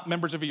family. Not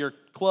members of your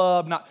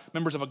club, not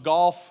members of a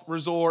golf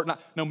resort.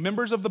 No,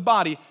 members of the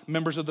body,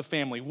 members of the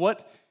family.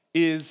 What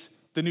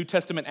is the New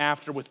Testament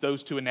after with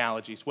those two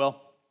analogies?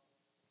 Well,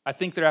 I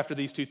think they're after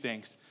these two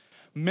things.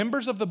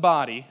 Members of the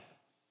body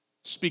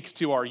speaks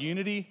to our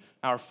unity,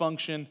 our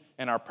function,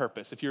 and our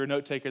purpose. If you're a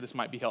note taker, this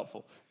might be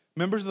helpful.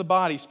 Members of the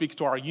body speaks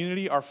to our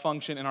unity, our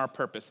function, and our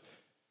purpose.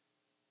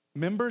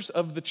 Members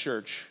of the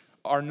church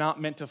are not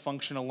meant to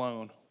function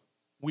alone.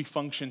 We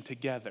function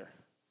together.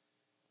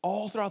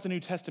 All throughout the New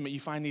Testament, you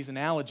find these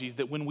analogies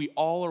that when we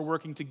all are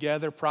working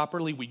together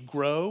properly, we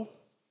grow.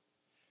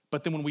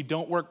 But then when we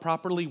don't work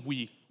properly,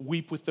 we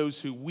weep with those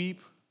who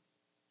weep.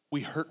 We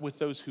hurt with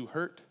those who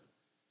hurt.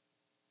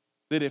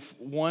 That if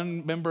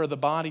one member of the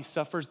body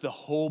suffers, the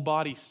whole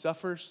body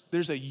suffers.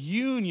 There's a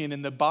union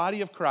in the body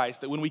of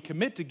Christ that when we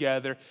commit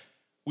together,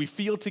 we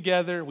feel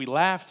together, we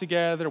laugh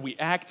together, we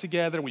act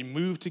together, we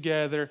move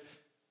together,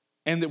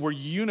 and that we're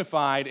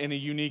unified in a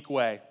unique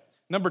way.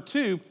 Number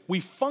two,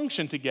 we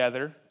function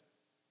together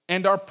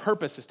and our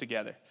purpose is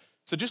together.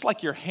 So just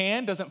like your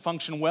hand doesn't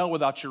function well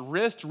without your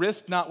wrist,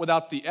 wrist not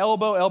without the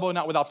elbow, elbow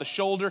not without the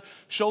shoulder,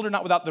 shoulder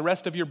not without the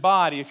rest of your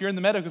body. If you're in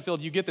the medical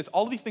field, you get this.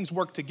 All of these things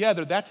work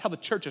together. That's how the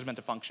church is meant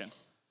to function.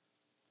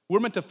 We're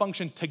meant to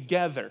function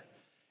together.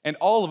 And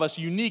all of us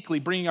uniquely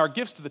bringing our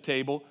gifts to the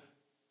table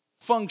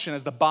function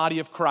as the body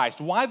of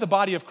Christ. Why the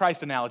body of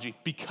Christ analogy?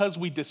 Because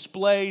we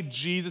display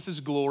Jesus'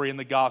 glory in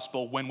the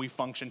gospel when we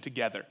function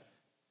together.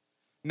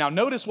 Now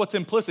notice what's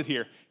implicit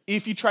here.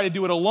 If you try to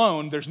do it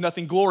alone, there's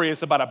nothing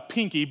glorious about a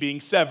pinky being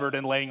severed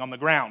and laying on the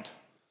ground.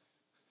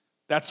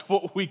 That's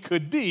what we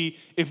could be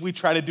if we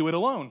try to do it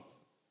alone.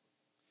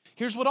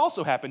 Here's what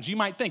also happens. You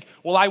might think,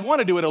 well, I want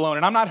to do it alone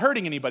and I'm not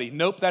hurting anybody.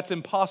 Nope, that's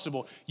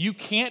impossible. You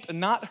can't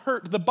not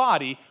hurt the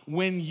body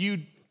when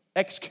you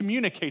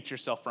excommunicate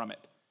yourself from it.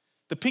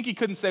 The pinky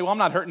couldn't say, well, I'm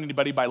not hurting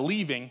anybody by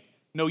leaving.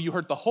 No, you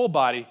hurt the whole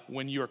body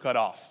when you are cut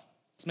off. Does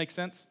this make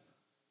sense?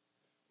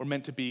 We're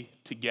meant to be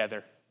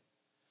together.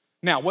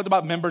 Now, what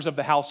about members of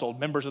the household,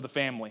 members of the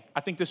family? I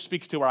think this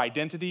speaks to our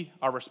identity,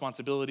 our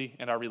responsibility,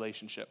 and our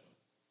relationship.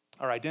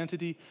 Our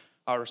identity,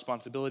 our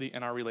responsibility,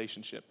 and our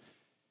relationship.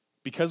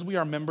 Because we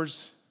are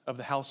members of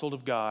the household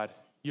of God,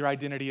 your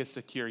identity is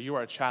secure. You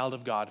are a child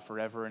of God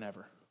forever and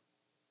ever.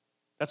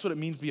 That's what it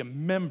means to be a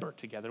member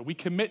together. We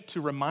commit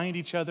to remind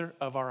each other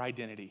of our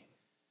identity.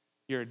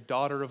 You're a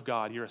daughter of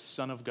God. You're a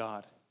son of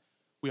God.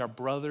 We are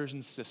brothers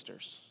and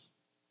sisters.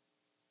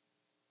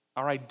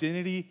 Our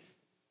identity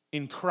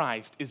in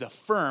Christ is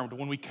affirmed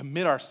when we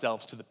commit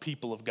ourselves to the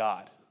people of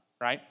God,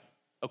 right?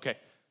 Okay,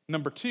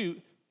 number two,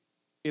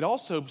 it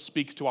also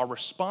speaks to our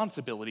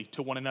responsibility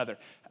to one another.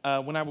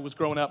 When I was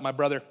growing up, my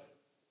brother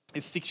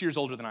is 6 years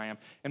older than I am,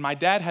 and my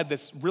dad had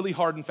this really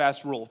hard and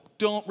fast rule.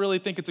 Don't really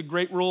think it's a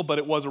great rule, but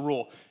it was a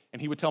rule.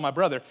 And he would tell my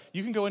brother,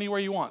 you can go anywhere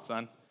you want,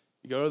 son.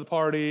 You go to the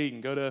party, you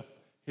can go to,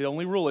 the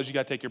only rule is you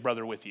got to take your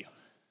brother with you.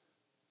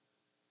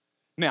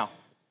 Now,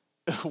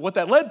 what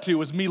that led to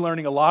was me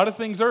learning a lot of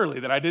things early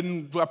that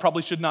I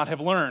probably should not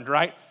have learned,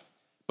 right?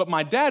 But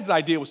my dad's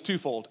idea was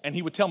twofold, and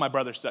he would tell my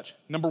brother such.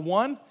 Number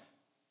one,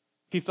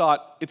 he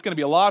thought it's going to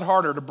be a lot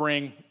harder to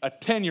bring a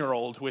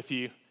 10-year-old with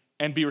you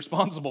and be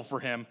responsible for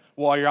him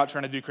while you're out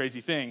trying to do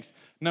crazy things.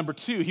 Number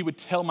two, he would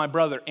tell my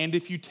brother, and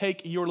if you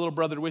take your little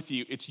brother with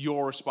you, it's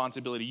your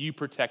responsibility. You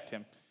protect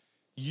him.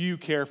 You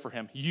care for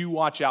him. You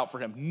watch out for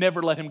him.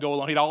 Never let him go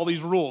alone. He had all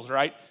these rules,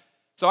 right?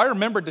 So I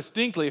remember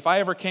distinctly, if I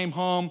ever came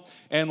home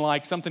and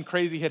like something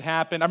crazy had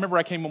happened, I remember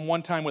I came home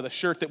one time with a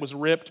shirt that was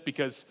ripped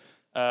because,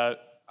 as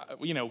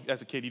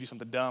a kid, you do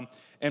something dumb.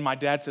 And my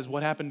dad says,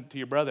 what happened to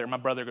your brother? And my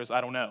brother goes,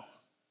 I don't know.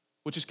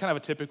 Which is kind of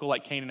a typical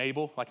like Cain and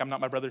Abel, like I'm not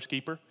my brother's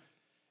keeper.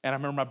 And I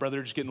remember my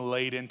brother just getting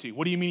laid into.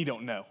 What do you mean you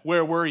don't know?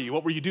 Where were you?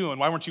 What were you doing?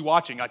 Why weren't you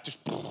watching? Like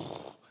just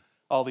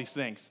all these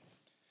things.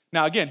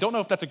 Now again, don't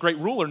know if that's a great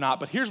rule or not,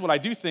 but here's what I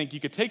do think you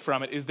could take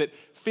from it is that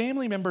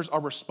family members are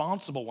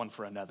responsible one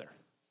for another.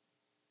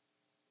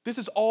 This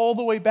is all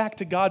the way back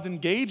to God's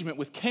engagement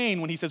with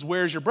Cain when he says,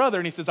 where's your brother?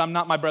 And he says, I'm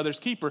not my brother's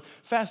keeper.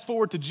 Fast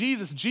forward to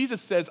Jesus.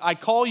 Jesus says, I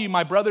call you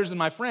my brothers and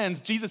my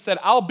friends. Jesus said,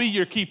 I'll be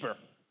your keeper.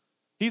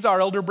 He's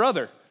our elder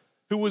brother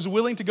who was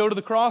willing to go to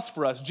the cross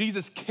for us.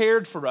 Jesus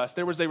cared for us.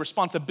 There was a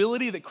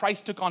responsibility that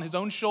Christ took on his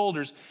own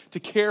shoulders to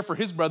care for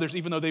his brothers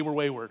even though they were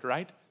wayward,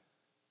 right?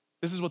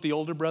 This is what the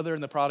older brother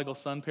in the prodigal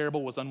son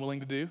parable was unwilling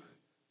to do,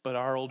 but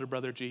our older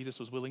brother Jesus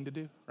was willing to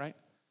do, right?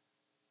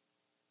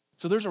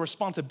 So there's a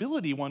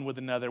responsibility one with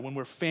another when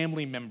we're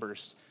family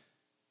members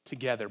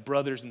together,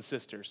 brothers and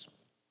sisters.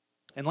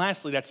 And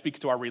lastly, that speaks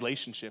to our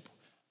relationship.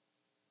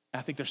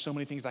 I think there's so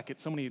many things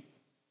so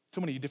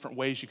many different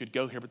ways you could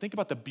go here, but think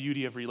about the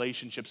beauty of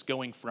relationships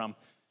going from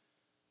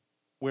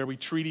where we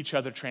treat each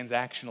other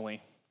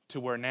transactionally to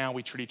where now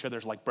we treat each other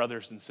as like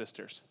brothers and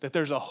sisters. That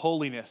there's a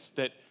holiness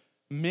that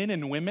men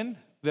and women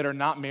that are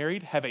not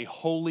married have a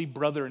holy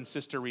brother and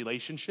sister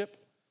relationship.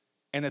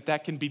 And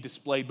that can be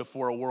displayed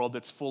before a world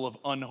that's full of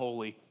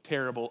unholy,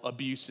 terrible,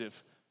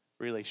 abusive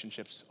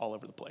relationships all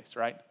over the place,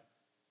 right?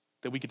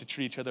 that we get to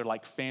treat each other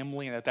like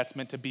family, and that's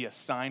meant to be a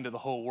sign to the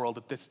whole world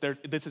that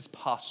this is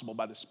possible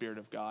by the Spirit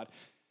of God,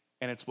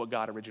 and it's what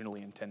God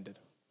originally intended.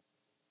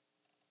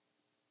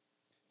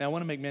 Now, I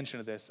want to make mention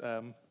of this.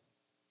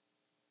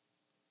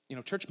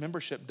 Church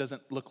membership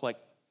doesn't look like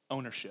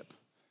ownership.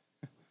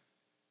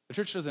 The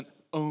church doesn't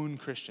own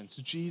Christians.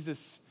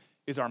 Jesus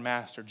is our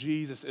master.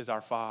 Jesus is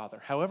our Father.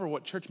 However,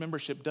 what church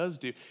membership does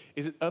do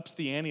is it ups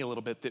the ante a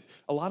little bit, that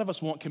a lot of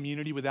us want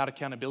community without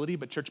accountability,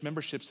 but church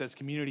membership says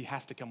community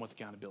has to come with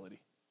accountability.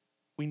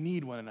 We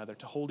need one another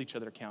to hold each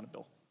other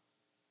accountable.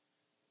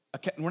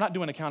 We're not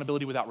doing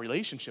accountability without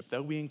relationship,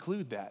 though. We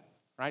include that,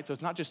 right? So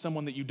it's not just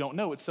someone that you don't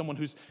know. It's someone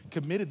who's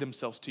committed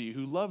themselves to you,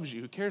 who loves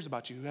you, who cares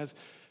about you, who has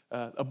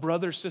a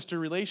brother-sister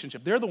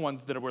relationship. They're the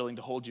ones that are willing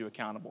to hold you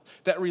accountable.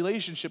 That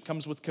relationship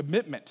comes with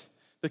commitment.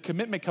 The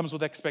commitment comes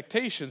with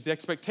expectations. The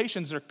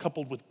expectations are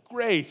coupled with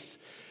grace.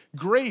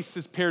 Grace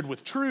is paired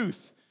with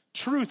truth.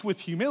 Truth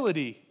with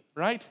humility,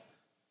 right?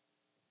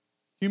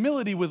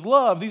 Humility with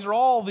love. These are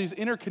all these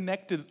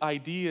interconnected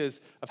ideas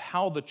of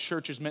how the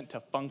church is meant to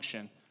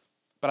function.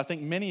 But I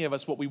think many of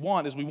us, what we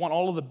want is we want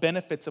all of the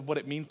benefits of what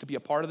it means to be a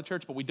part of the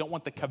church, but we don't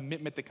want the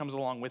commitment that comes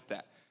along with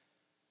that.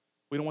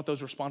 We don't want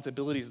those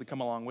responsibilities that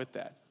come along with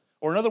that.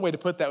 Or another way to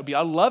put that would be,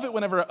 I love it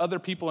whenever other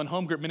people in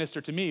home group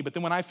minister to me, but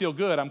then when I feel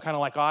good, I'm kind of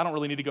like, I don't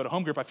really need to go to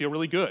home group. I feel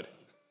really good.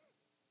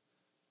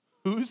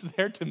 Who's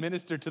there to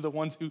minister to the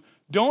ones who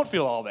don't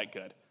feel all that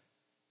good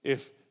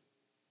if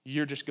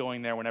you're just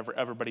going there whenever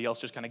everybody else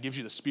just kind of gives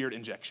you the spirit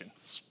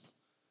injections?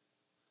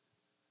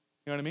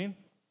 You know what I mean?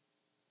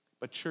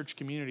 But church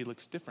community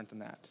looks different than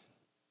that.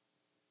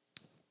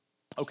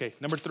 Okay,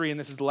 number 3, and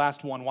this is the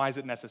last one. Why is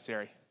it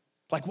necessary?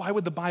 Like, why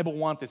would the Bible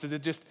want this? Is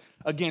it just,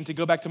 again, to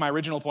go back to my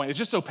original point, it's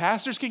just so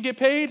pastors can get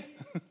paid?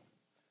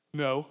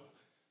 No.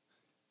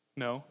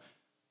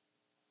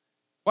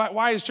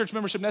 Why is church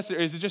membership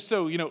necessary? Is it just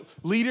so,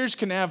 leaders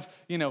can have,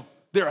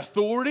 their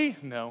authority?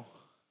 No.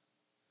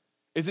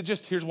 Is it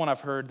just, here's one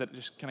I've heard that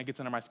just kind of gets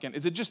under my skin.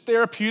 Is it just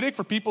therapeutic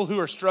for people who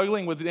are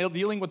struggling with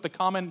dealing with the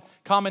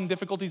common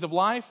difficulties of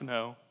life?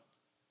 No.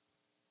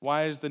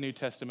 Why does the New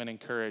Testament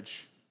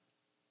encourage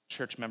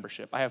church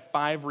membership? I have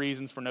 5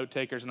 reasons for note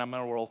takers, and I'm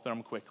going to roll through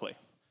them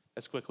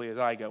as quickly as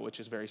I go, which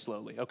is very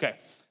slowly. Okay,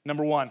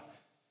 number 1,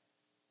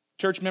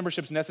 church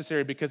membership is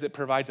necessary because it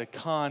provides a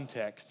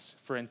context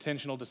for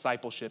intentional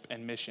discipleship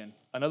and mission.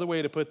 Another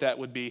way to put that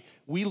would be,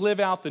 we live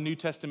out the New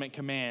Testament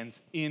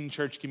commands in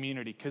church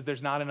community because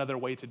there's not another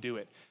way to do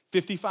it.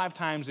 55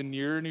 times in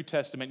your New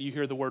Testament, you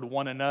hear the word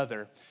one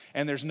another,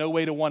 and there's no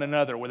way to one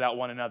another without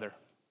one another.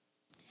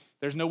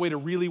 There's no way to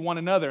really one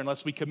another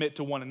unless we commit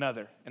to one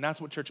another. And that's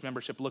what church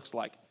membership looks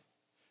like.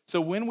 So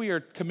when we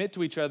are commit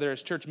to each other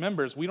as church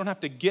members, we don't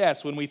have to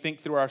guess when we think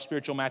through our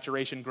spiritual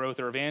maturation, growth,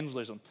 or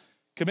evangelism.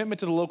 Commitment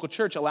to the local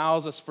church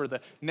allows us for the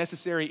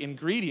necessary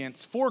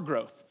ingredients for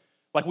growth.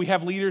 Like, we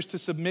have leaders to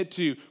submit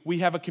to. We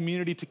have a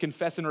community to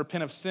confess and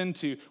repent of sin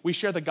to. We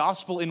share the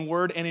gospel in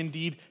word and in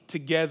deed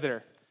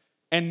together.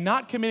 And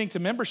not committing to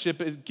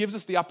membership gives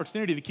us the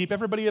opportunity to keep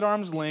everybody at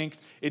arm's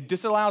length. It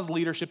disallows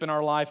leadership in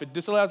our life. It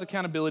disallows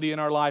accountability in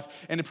our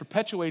life. And it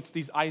perpetuates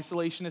these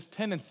isolationist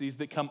tendencies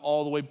that come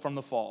all the way from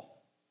the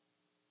fall.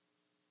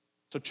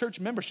 So church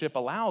membership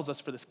allows us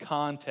for this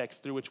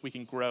context through which we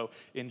can grow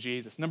in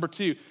Jesus. Number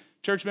 2,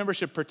 church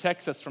membership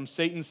protects us from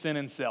Satan, sin,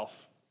 and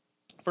self.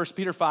 1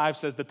 Peter 5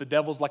 says that the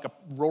devil's like a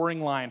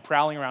roaring lion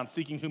prowling around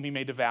seeking whom he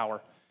may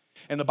devour.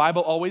 And the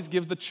Bible always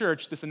gives the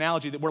church this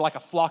analogy that we're like a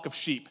flock of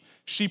sheep.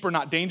 Sheep are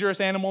not dangerous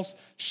animals.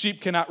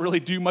 Sheep cannot really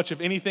do much of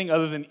anything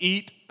other than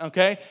eat,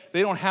 okay?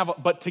 They don't have,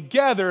 but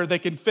together they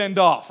can fend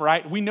off,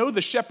 right? We know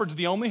the shepherd's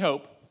the only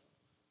hope.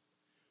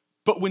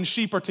 But when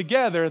sheep are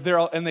together,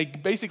 and they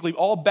basically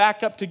all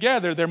back up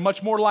together, they're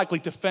much more likely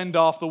to fend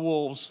off the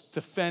wolves,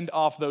 to fend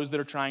off those that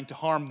are trying to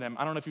harm them.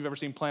 I don't know if you've ever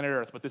seen Planet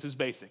Earth, but this is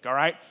basic, all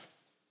right?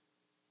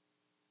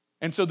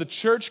 And so the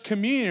church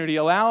community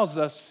allows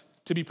us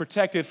to be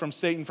protected from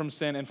Satan, from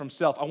sin, and from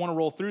self. I want to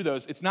roll through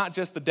those. It's not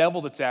just the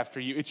devil that's after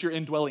you, it's your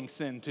indwelling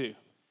sin too.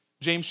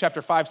 James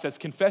chapter 5 says,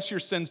 confess your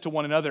sins to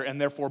one another and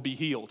therefore be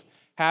healed.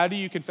 How do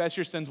you confess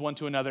your sins one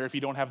to another if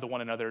you don't have the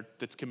one another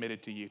that's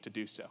committed to you to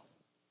do so?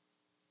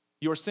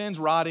 Your sin's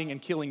rotting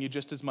and killing you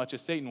just as much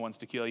as Satan wants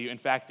to kill you. In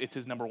fact, it's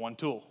his number 1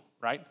 tool,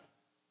 right?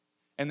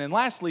 And then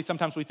lastly,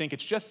 sometimes we think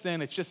it's just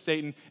sin, it's just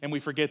Satan, and we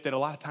forget that a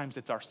lot of times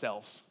it's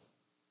ourselves,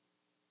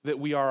 that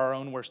we are our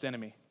own worst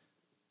enemy.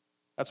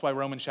 That's why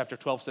Romans chapter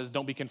 12 says,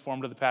 don't be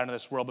conformed to the pattern of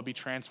this world, but be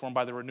transformed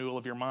by the renewal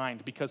of your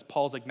mind, because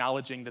Paul's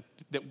acknowledging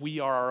that we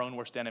are our own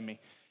worst enemy,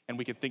 and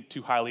we can think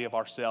too highly of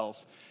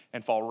ourselves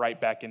and fall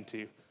right back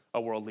into a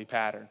worldly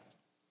pattern.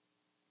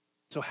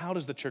 So how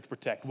does the church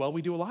protect? Well,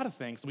 we do a lot of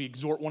things. We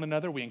exhort one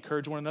another, we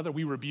encourage one another,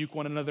 we rebuke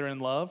one another in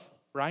love,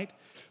 right?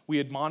 We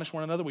admonish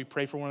one another, we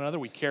pray for one another,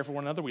 we care for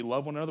one another, we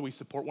love one another, we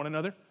support one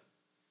another.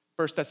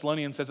 1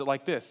 Thessalonians says it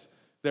like this: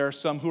 there are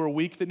some who are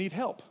weak that need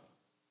help,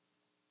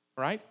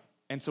 right?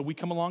 And so we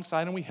come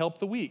alongside and we help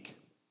the weak.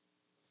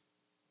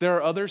 There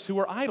are others who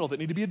are idle that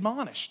need to be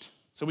admonished.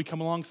 So we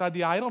come alongside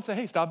the idle and say,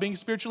 hey, stop being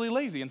spiritually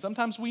lazy. And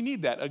sometimes we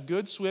need that, a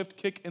good, swift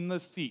kick in the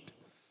seat.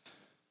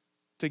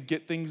 to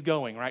get things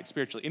going, right,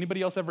 spiritually.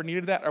 Anybody else ever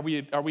needed that? Are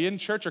we in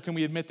church, or can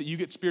we admit that you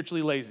get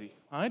spiritually lazy?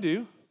 I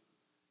do.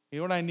 You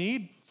know what I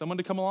need? Someone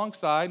to come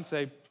alongside and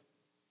say,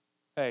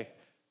 hey,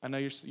 I know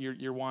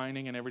you're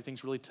whining and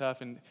everything's really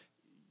tough, and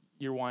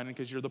you're whining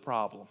because you're the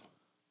problem,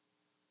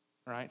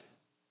 right?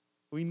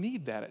 We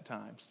need that at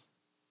times.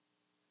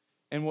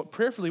 And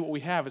prayerfully what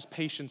we have is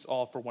patience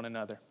all for one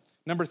another.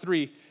 Number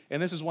 3,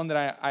 and this is one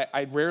that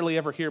I rarely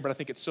ever hear, but I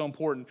think it's so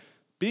important.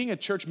 Being a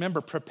church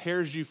member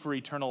prepares you for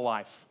eternal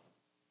life.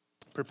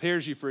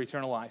 Prepares you for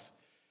eternal life.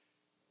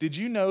 Did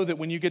you know that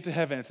when you get to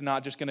heaven, it's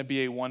not just going to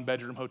be a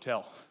 1-bedroom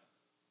hotel?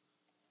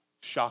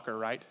 Shocker,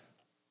 right?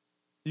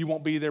 You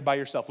won't be there by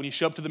yourself. When you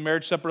show up to the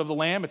marriage supper of the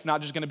Lamb, it's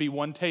not just going to be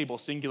one table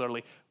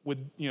singularly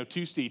with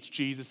 2 seats,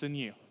 Jesus and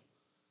you.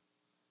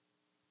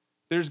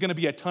 There's going to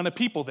be a ton of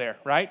people there,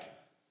 right?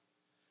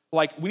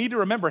 Like, we need to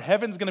remember,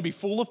 heaven's going to be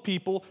full of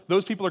people.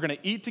 Those people are going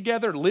to eat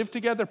together, live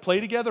together, play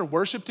together,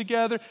 worship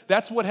together.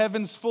 That's what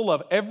heaven's full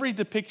of. Every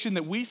depiction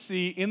that we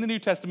see in the New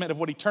Testament of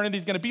what eternity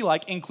is going to be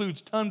like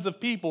includes tons of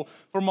people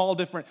from all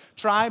different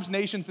tribes,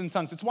 nations, and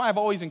tongues. It's why I've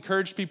always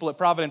encouraged people at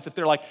Providence, if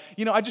they're like,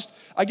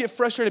 I get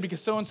frustrated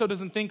because so-and-so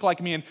doesn't think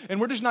like me,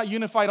 and we're just not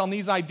unified on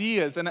these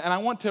ideas. And I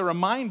want to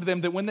remind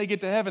them that when they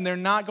get to heaven, they're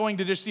not going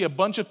to just see a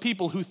bunch of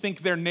people who think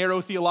their narrow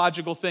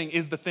theological thing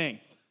is the thing.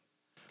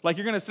 Like,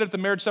 you're going to sit at the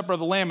marriage supper of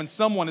the Lamb, and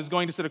someone is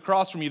going to sit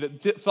across from you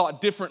that thought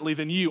differently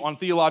than you on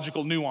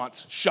theological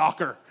nuance.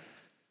 Shocker.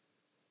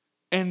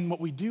 And what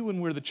we do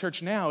when we're the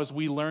church now is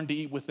we learn to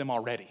eat with them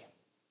already.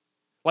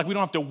 Like, we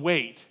don't have to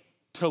wait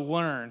to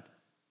learn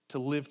to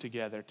live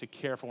together, to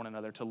care for one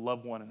another, to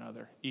love one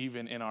another,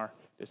 even in our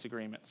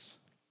disagreements.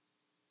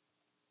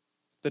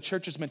 The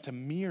church is meant to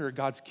mirror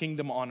God's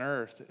kingdom on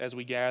earth as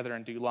we gather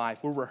and do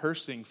life. We're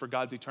rehearsing for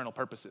God's eternal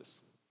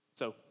purposes.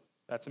 So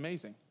that's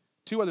amazing.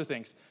 2 other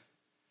things.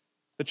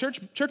 The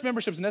church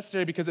membership is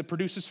necessary because it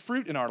produces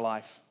fruit in our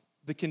life.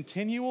 The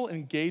continual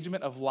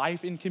engagement of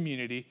life in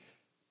community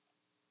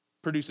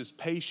produces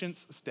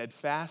patience,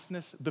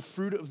 steadfastness, the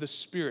fruit of the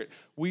Spirit.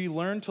 We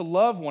learn to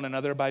love one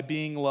another by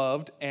being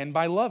loved and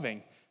by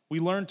loving. We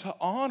learn to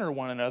honor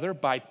one another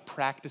by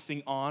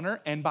practicing honor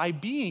and by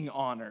being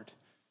honored.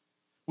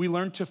 We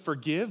learn to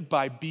forgive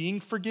by being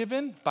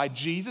forgiven by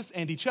Jesus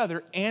and each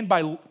other, and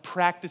by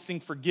practicing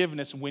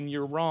forgiveness when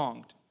you're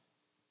wronged.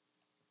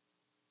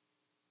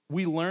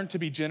 We learn to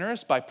be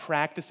generous by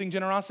practicing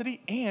generosity,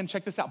 and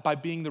check this out, by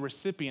being the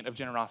recipient of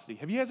generosity.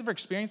 Have you guys ever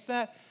experienced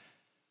that?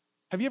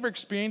 Have you ever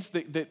experienced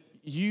that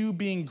you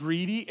being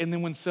greedy, and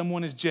then when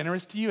someone is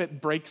generous to you,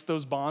 it breaks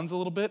those bonds a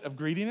little bit of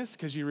greediness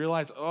because you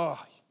realize,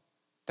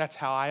 that's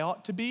how I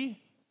ought to be?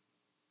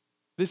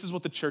 This is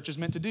what the church is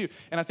meant to do.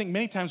 And I think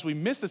many times we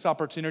miss this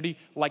opportunity.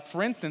 Like,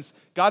 for instance,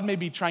 God may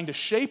be trying to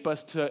shape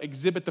us to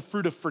exhibit the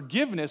fruit of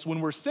forgiveness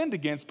when we're sinned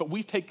against, but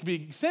we take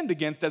being sinned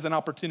against as an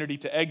opportunity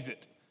to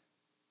exit.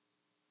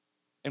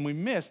 And we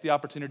miss the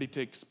opportunity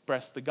to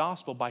express the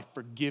gospel by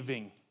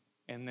forgiving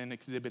and then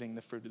exhibiting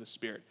the fruit of the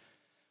Spirit.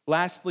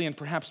 Lastly, and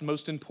perhaps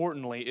most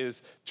importantly,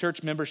 is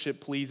church membership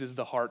pleases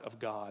the heart of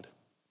God.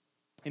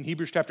 In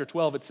Hebrews chapter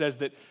 12, it says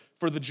that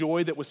for the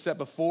joy that was set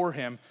before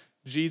him,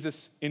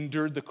 Jesus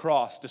endured the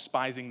cross,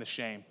 despising the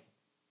shame.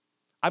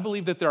 I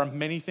believe that there are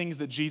many things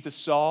that Jesus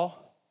saw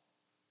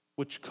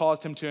which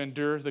caused him to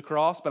endure the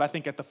cross, but I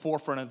think at the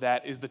forefront of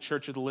that is the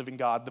church of the living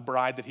God, the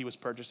bride that he was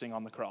purchasing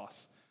on the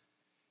cross.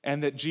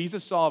 And that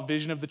Jesus saw a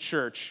vision of the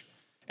church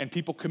and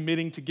people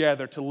committing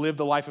together to live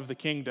the life of the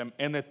kingdom,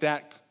 and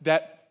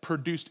that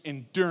produced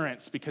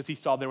endurance because he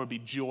saw there would be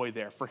joy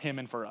there for him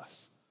and for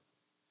us.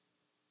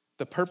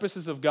 The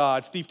purposes of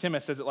God, Steve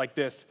Timmis says it like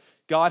this: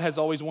 God has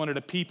always wanted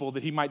a people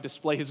that he might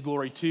display his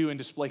glory to and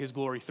display his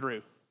glory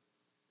through.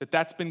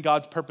 That's been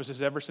God's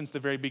purposes ever since the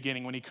very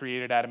beginning when he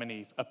created Adam and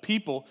Eve. A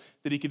people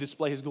that he could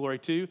display his glory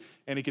to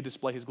and he could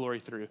display his glory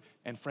through.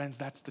 And friends,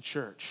 that's the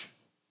church.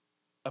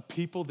 A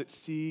people that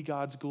see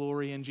God's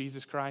glory in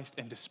Jesus Christ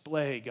and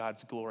display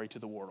God's glory to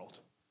the world.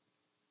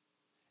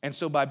 And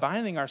so by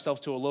binding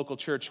ourselves to a local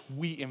church,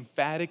 we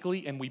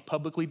emphatically and we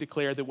publicly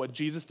declare that what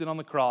Jesus did on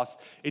the cross,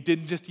 it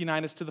didn't just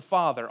unite us to the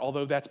Father,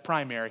 although that's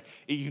primary.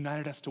 It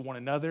united us to one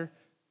another,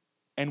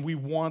 and we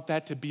want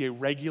that to be a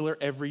regular,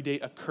 everyday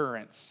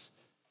occurrence.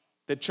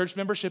 That church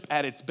membership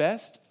at its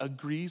best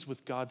agrees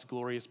with God's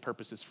glorious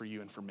purposes for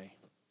you and for me.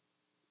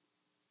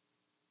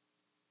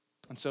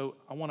 And so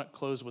I want to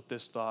close with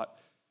this thought.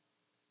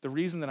 The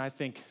reason that I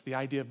think the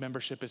idea of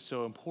membership is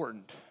so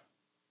important.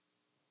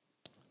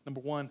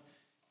 Number one,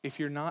 if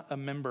you're not a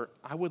member,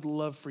 I would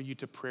love for you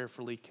to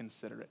prayerfully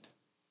consider it.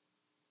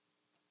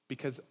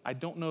 Because I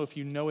don't know if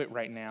you know it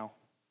right now,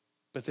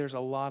 but there's a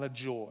lot of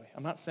joy.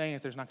 I'm not saying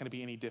that there's not going to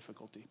be any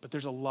difficulty, but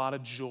there's a lot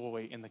of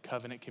joy in the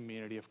covenant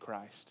community of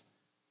Christ.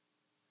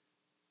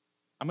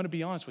 I'm going to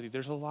be honest with you,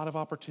 there's a lot of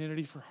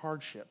opportunity for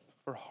hardship,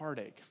 for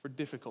heartache, for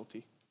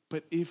difficulty.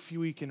 But if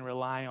we can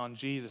rely on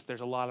Jesus,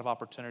 there's a lot of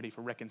opportunity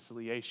for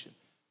reconciliation,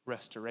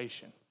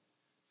 restoration,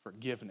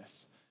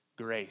 forgiveness,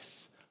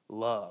 grace,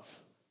 love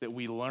that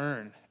we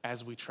learn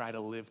as we try to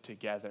live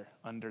together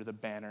under the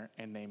banner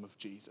and name of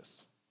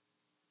Jesus.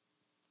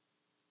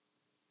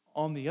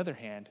 On the other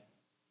hand,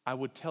 I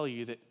would tell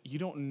you that you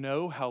don't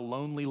know how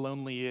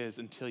lonely is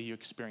until you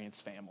experience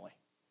family.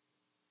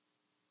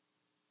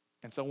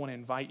 And so I want to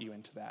invite you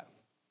into that.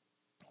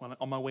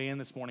 On my way in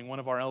this morning, one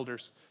of our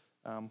elders,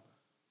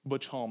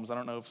 Butch Holmes, I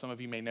don't know if some of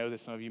you may know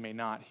this, some of you may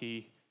not,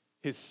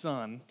 his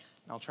son,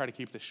 I'll try to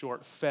keep this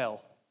short,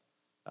 fell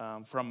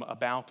from a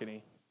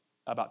balcony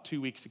about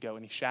 2 weeks ago,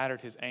 and he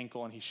shattered his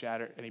ankle and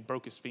he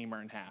broke his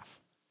femur in half.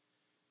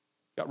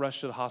 Got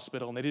rushed to the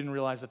hospital, and they didn't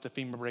realize that the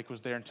femur break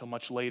was there until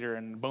much later,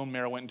 and bone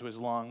marrow went into his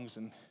lungs,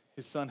 and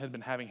his son had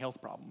been having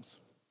health problems.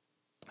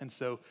 And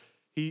so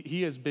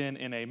he has been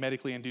in a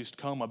medically induced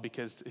coma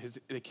because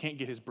they can't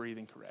get his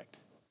breathing correct.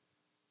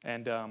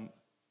 And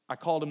I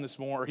called him this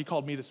morning, or he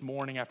called me this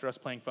morning after us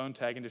playing phone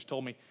tag and just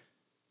told me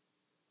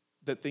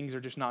that things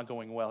are just not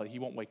going well. He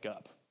won't wake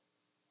up.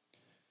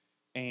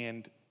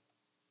 And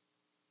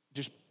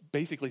just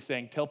basically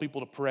saying, tell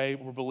people to pray.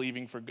 We're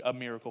believing for a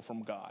miracle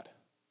from God.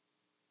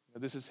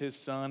 This is his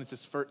son.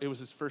 It was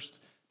his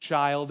first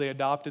child they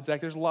adopted.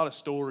 Zach, there's a lot of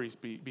stories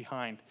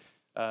behind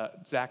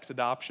Zach's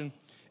adoption.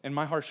 And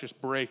my heart's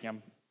just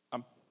breaking.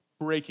 I'm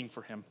breaking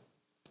for him.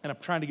 And I'm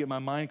trying to get my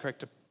mind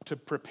correct to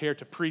prepare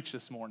to preach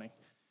this morning.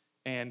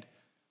 And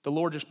the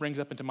Lord just brings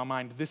up into my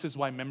mind, this is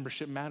why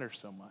membership matters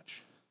so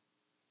much.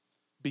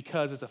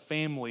 Because as a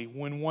family,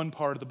 when one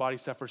part of the body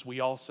suffers, we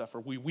all suffer.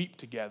 We weep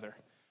together.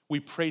 We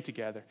pray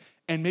together.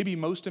 And maybe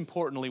most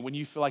importantly, when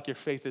you feel like your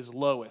faith is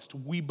lowest,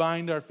 we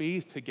bind our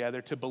faith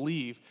together to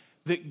believe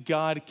that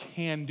God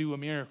can do a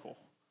miracle.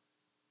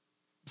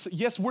 So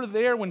yes, we're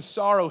there when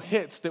sorrow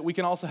hits, that we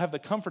can also have the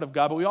comfort of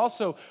God, but we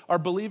also are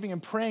believing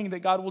and praying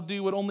that God will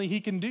do what only he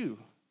can do.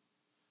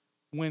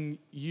 When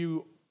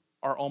you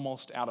are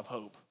almost out of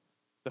hope,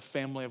 the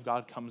family of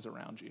God comes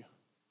around you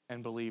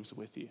and believes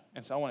with you.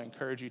 And so I want to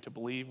encourage you to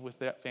believe with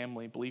that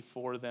family, believe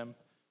for them,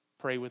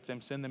 pray with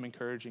them, send them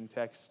encouraging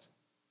texts.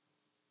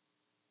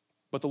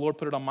 But the Lord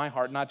put it on my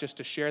heart, not just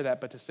to share that,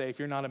 but to say, if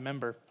you're not a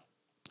member,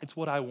 it's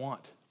what I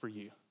want for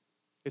you.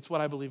 It's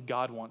what I believe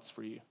God wants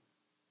for you,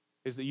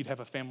 is that you'd have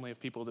a family of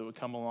people that would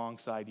come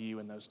alongside you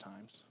in those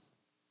times.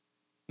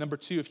 Number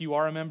two, if you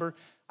are a member,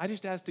 I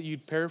just ask that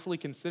you'd prayerfully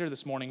consider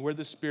this morning where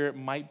the Spirit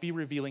might be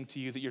revealing to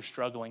you that you're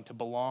struggling to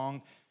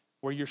belong,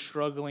 where you're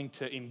struggling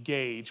to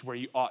engage where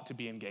you ought to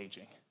be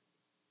engaging.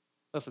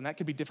 Listen, that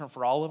could be different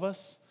for all of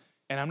us,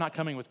 and I'm not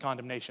coming with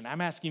condemnation.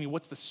 I'm asking you,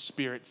 what's the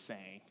Spirit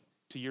saying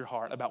to your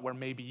heart about where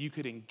maybe you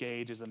could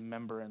engage as a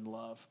member and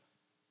love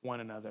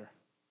one another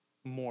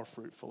more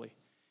fruitfully?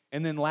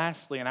 And then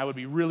lastly, and I would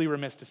be really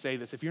remiss to say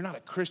this, if you're not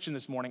a Christian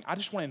this morning, I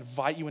just want to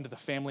invite you into the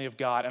family of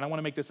God, and I want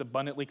to make this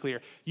abundantly clear.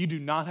 You do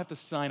not have to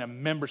sign a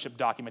membership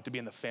document to be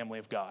in the family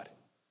of God.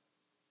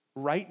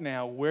 Right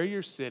now, where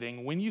you're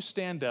sitting, when you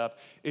stand up,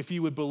 if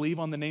you would believe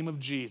on the name of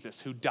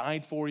Jesus, who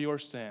died for your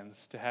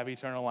sins to have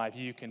eternal life,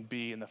 you can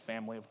be in the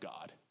family of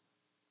God.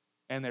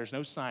 And there's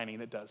no signing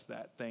that does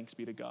that. Thanks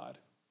be to God.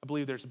 I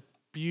believe there's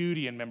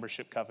beauty in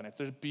membership covenants.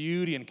 There's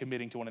beauty in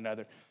committing to one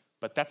another.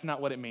 But that's not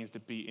what it means to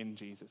be in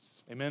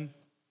Jesus. Amen?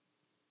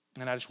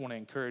 And I just want to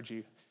encourage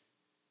you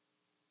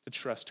to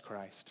trust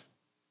Christ.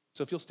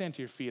 So if you'll stand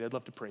to your feet, I'd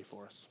love to pray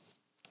for us.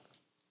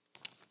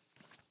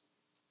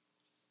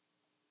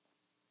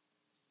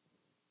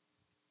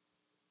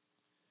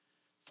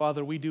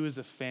 Father, we do as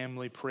a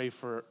family pray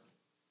for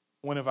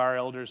one of our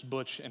elders,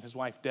 Butch, and his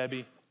wife,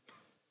 Debbie,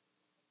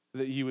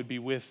 that you would be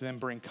with them,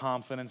 bring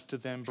confidence to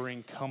them,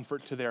 bring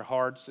comfort to their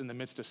hearts in the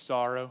midst of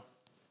sorrow.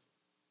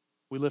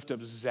 We lift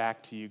up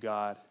Zach to you,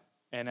 God.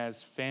 And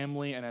as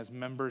family and as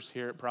members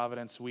here at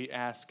Providence, we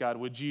ask, God,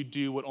 would you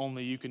do what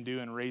only you can do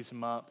and raise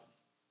him up?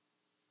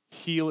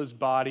 Heal his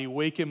body,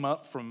 wake him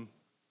up from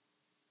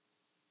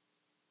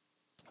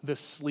the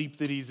sleep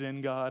that he's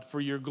in, God, for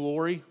your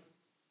glory.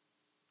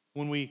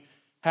 When we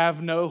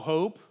have no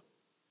hope,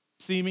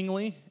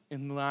 seemingly,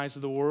 in the eyes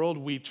of the world,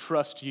 we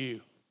trust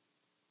you.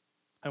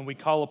 And we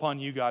call upon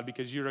you, God,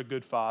 because you're a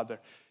good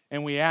Father.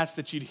 And we ask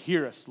that you'd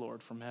hear us,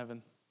 Lord, from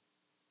heaven.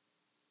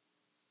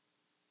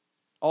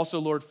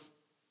 Also, Lord,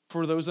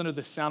 for those under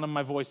the sound of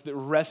my voice that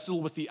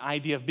wrestle with the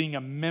idea of being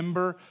a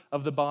member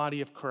of the body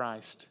of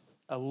Christ,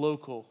 a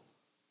local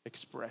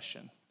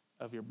expression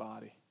of your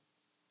body.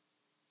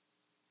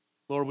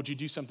 Lord, would you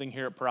do something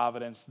here at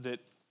Providence that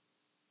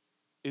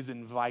is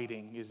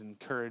inviting, is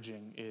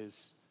encouraging,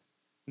 is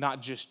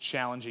not just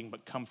challenging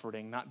but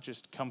comforting, not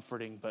just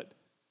comforting but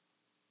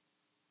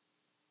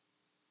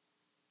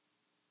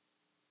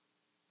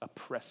a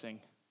pressing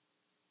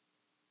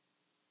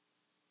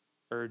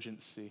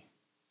urgency.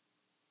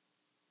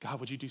 God,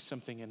 would you do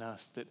something in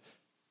us that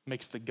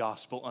makes the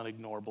gospel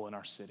unignorable in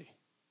our city?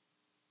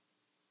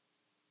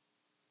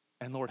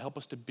 And Lord, help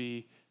us to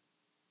be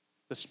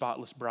the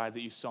spotless bride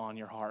that you saw in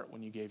your heart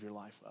when you gave your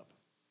life up.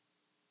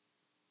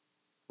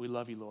 We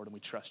love you, Lord, and we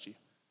trust you.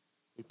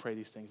 We pray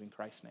these things in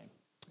Christ's name.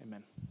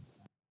 Amen.